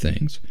inherent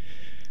things,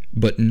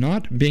 but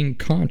not being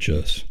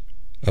conscious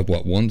of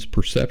what one's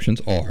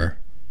perceptions are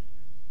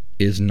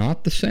is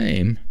not the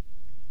same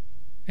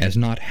as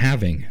not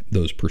having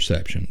those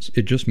perceptions.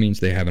 It just means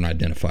they haven't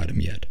identified them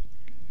yet.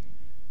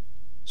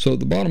 So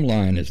the bottom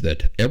line is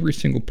that every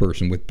single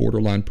person with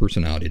borderline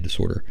personality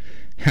disorder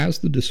has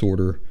the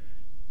disorder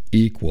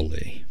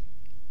equally.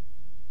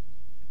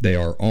 They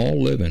are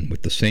all living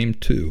with the same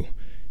two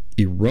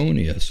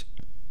erroneous,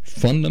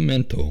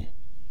 fundamental,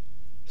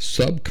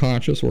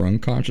 subconscious or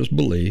unconscious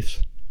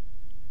beliefs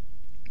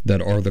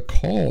that are the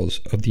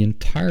cause of the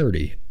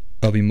entirety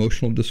of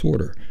emotional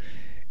disorder.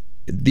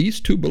 These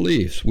two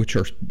beliefs, which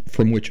are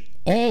from which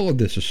all of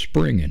this is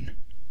springing,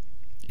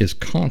 is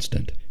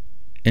constant,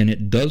 and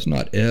it does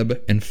not ebb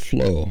and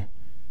flow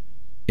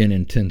in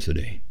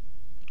intensity.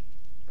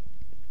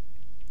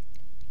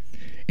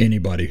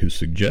 Anybody who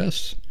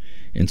suggests,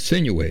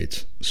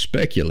 insinuates,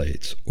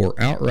 speculates, or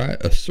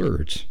outright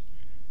asserts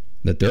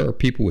that there are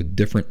people with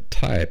different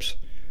types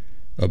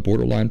of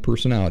borderline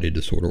personality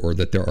disorder, or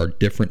that there are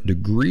different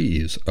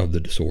degrees of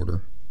the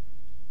disorder,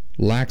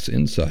 lacks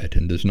insight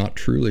and does not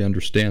truly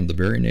understand the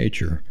very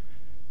nature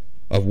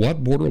of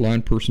what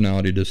borderline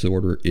personality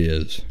disorder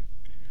is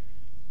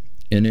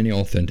in any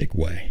authentic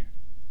way.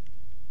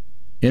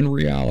 In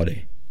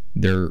reality,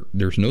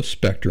 there's no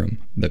spectrum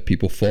that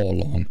people fall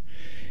along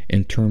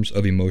in terms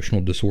of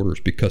emotional disorders,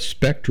 because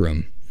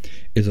spectrum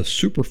is a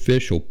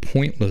superficial,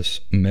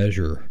 pointless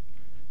measure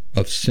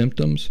of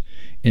symptoms,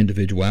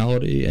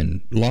 individuality,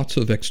 and lots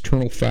of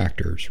external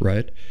factors,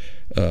 right?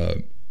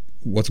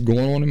 What's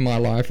going on in my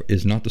life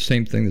is not the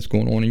same thing that's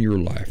going on in your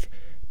life.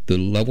 The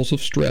levels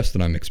of stress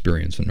that I'm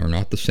experiencing are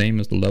not the same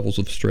as the levels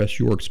of stress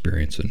you're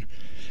experiencing.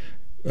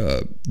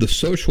 The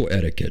social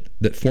etiquette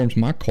that forms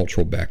my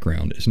cultural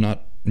background is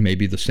not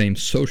maybe the same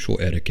social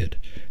etiquette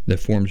that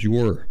forms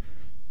your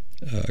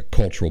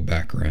cultural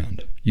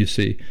background. You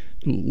see,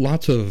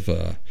 lots of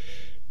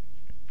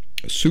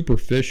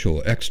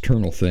superficial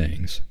external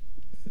things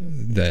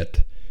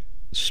that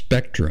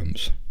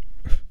spectrums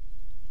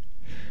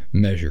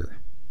measure.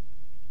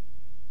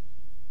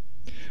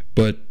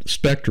 But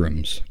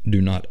spectrums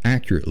do not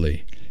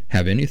accurately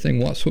have anything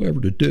whatsoever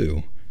to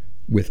do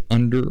with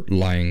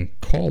underlying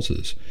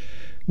causes,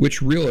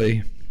 which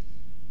really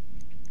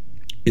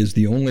is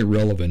the only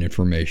relevant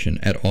information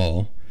at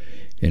all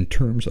in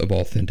terms of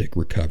authentic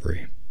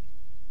recovery.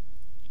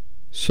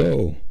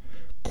 So,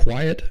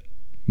 quiet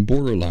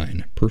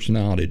borderline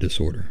personality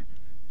disorder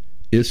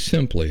is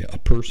simply a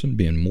person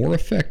being more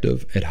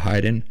effective at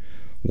hiding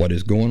what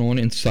is going on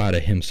inside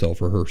of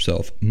himself or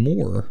herself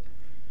more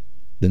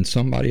than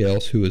somebody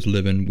else who is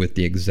living with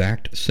the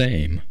exact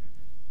same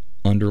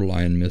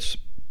underlying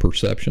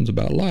misperceptions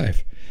about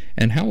life.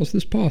 And how is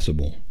this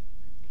possible?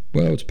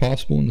 Well, it's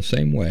possible in the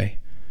same way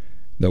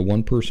that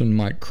one person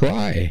might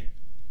cry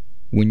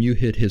when you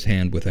hit his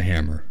hand with a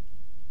hammer,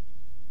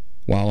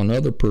 while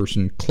another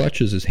person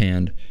clutches his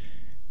hand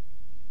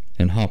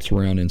and hops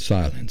around in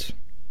silence.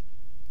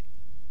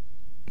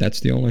 That's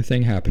the only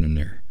thing happening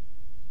there.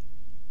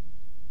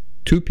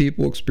 Two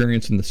people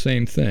experiencing the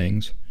same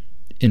things,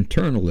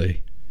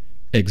 internally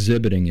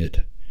exhibiting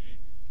it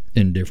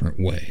in different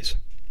ways.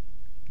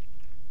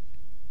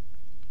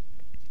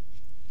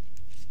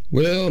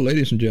 Well,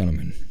 ladies and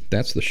gentlemen,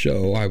 that's the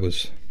show. I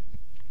was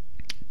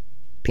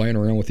playing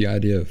around with the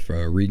idea of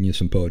reading you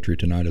some poetry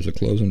tonight as a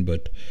closing,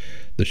 but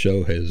the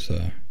show has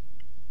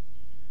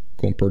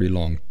gone pretty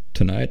long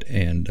tonight,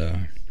 and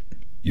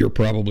you're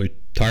probably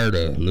tired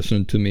of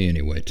listening to me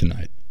anyway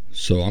tonight.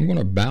 So I'm going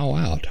to bow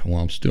out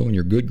while I'm still in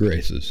your good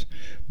graces.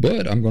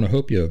 But I'm going to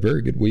hope you a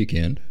very good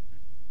weekend,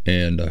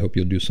 and I hope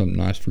you'll do something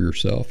nice for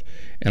yourself.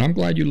 And I'm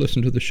glad you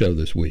listened to the show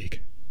this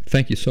week.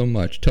 Thank you so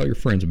much. Tell your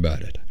friends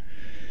about it.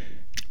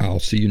 I'll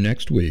see you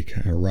next week,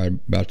 right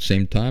about the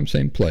same time,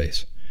 same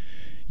place.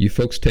 You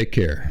folks take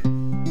care.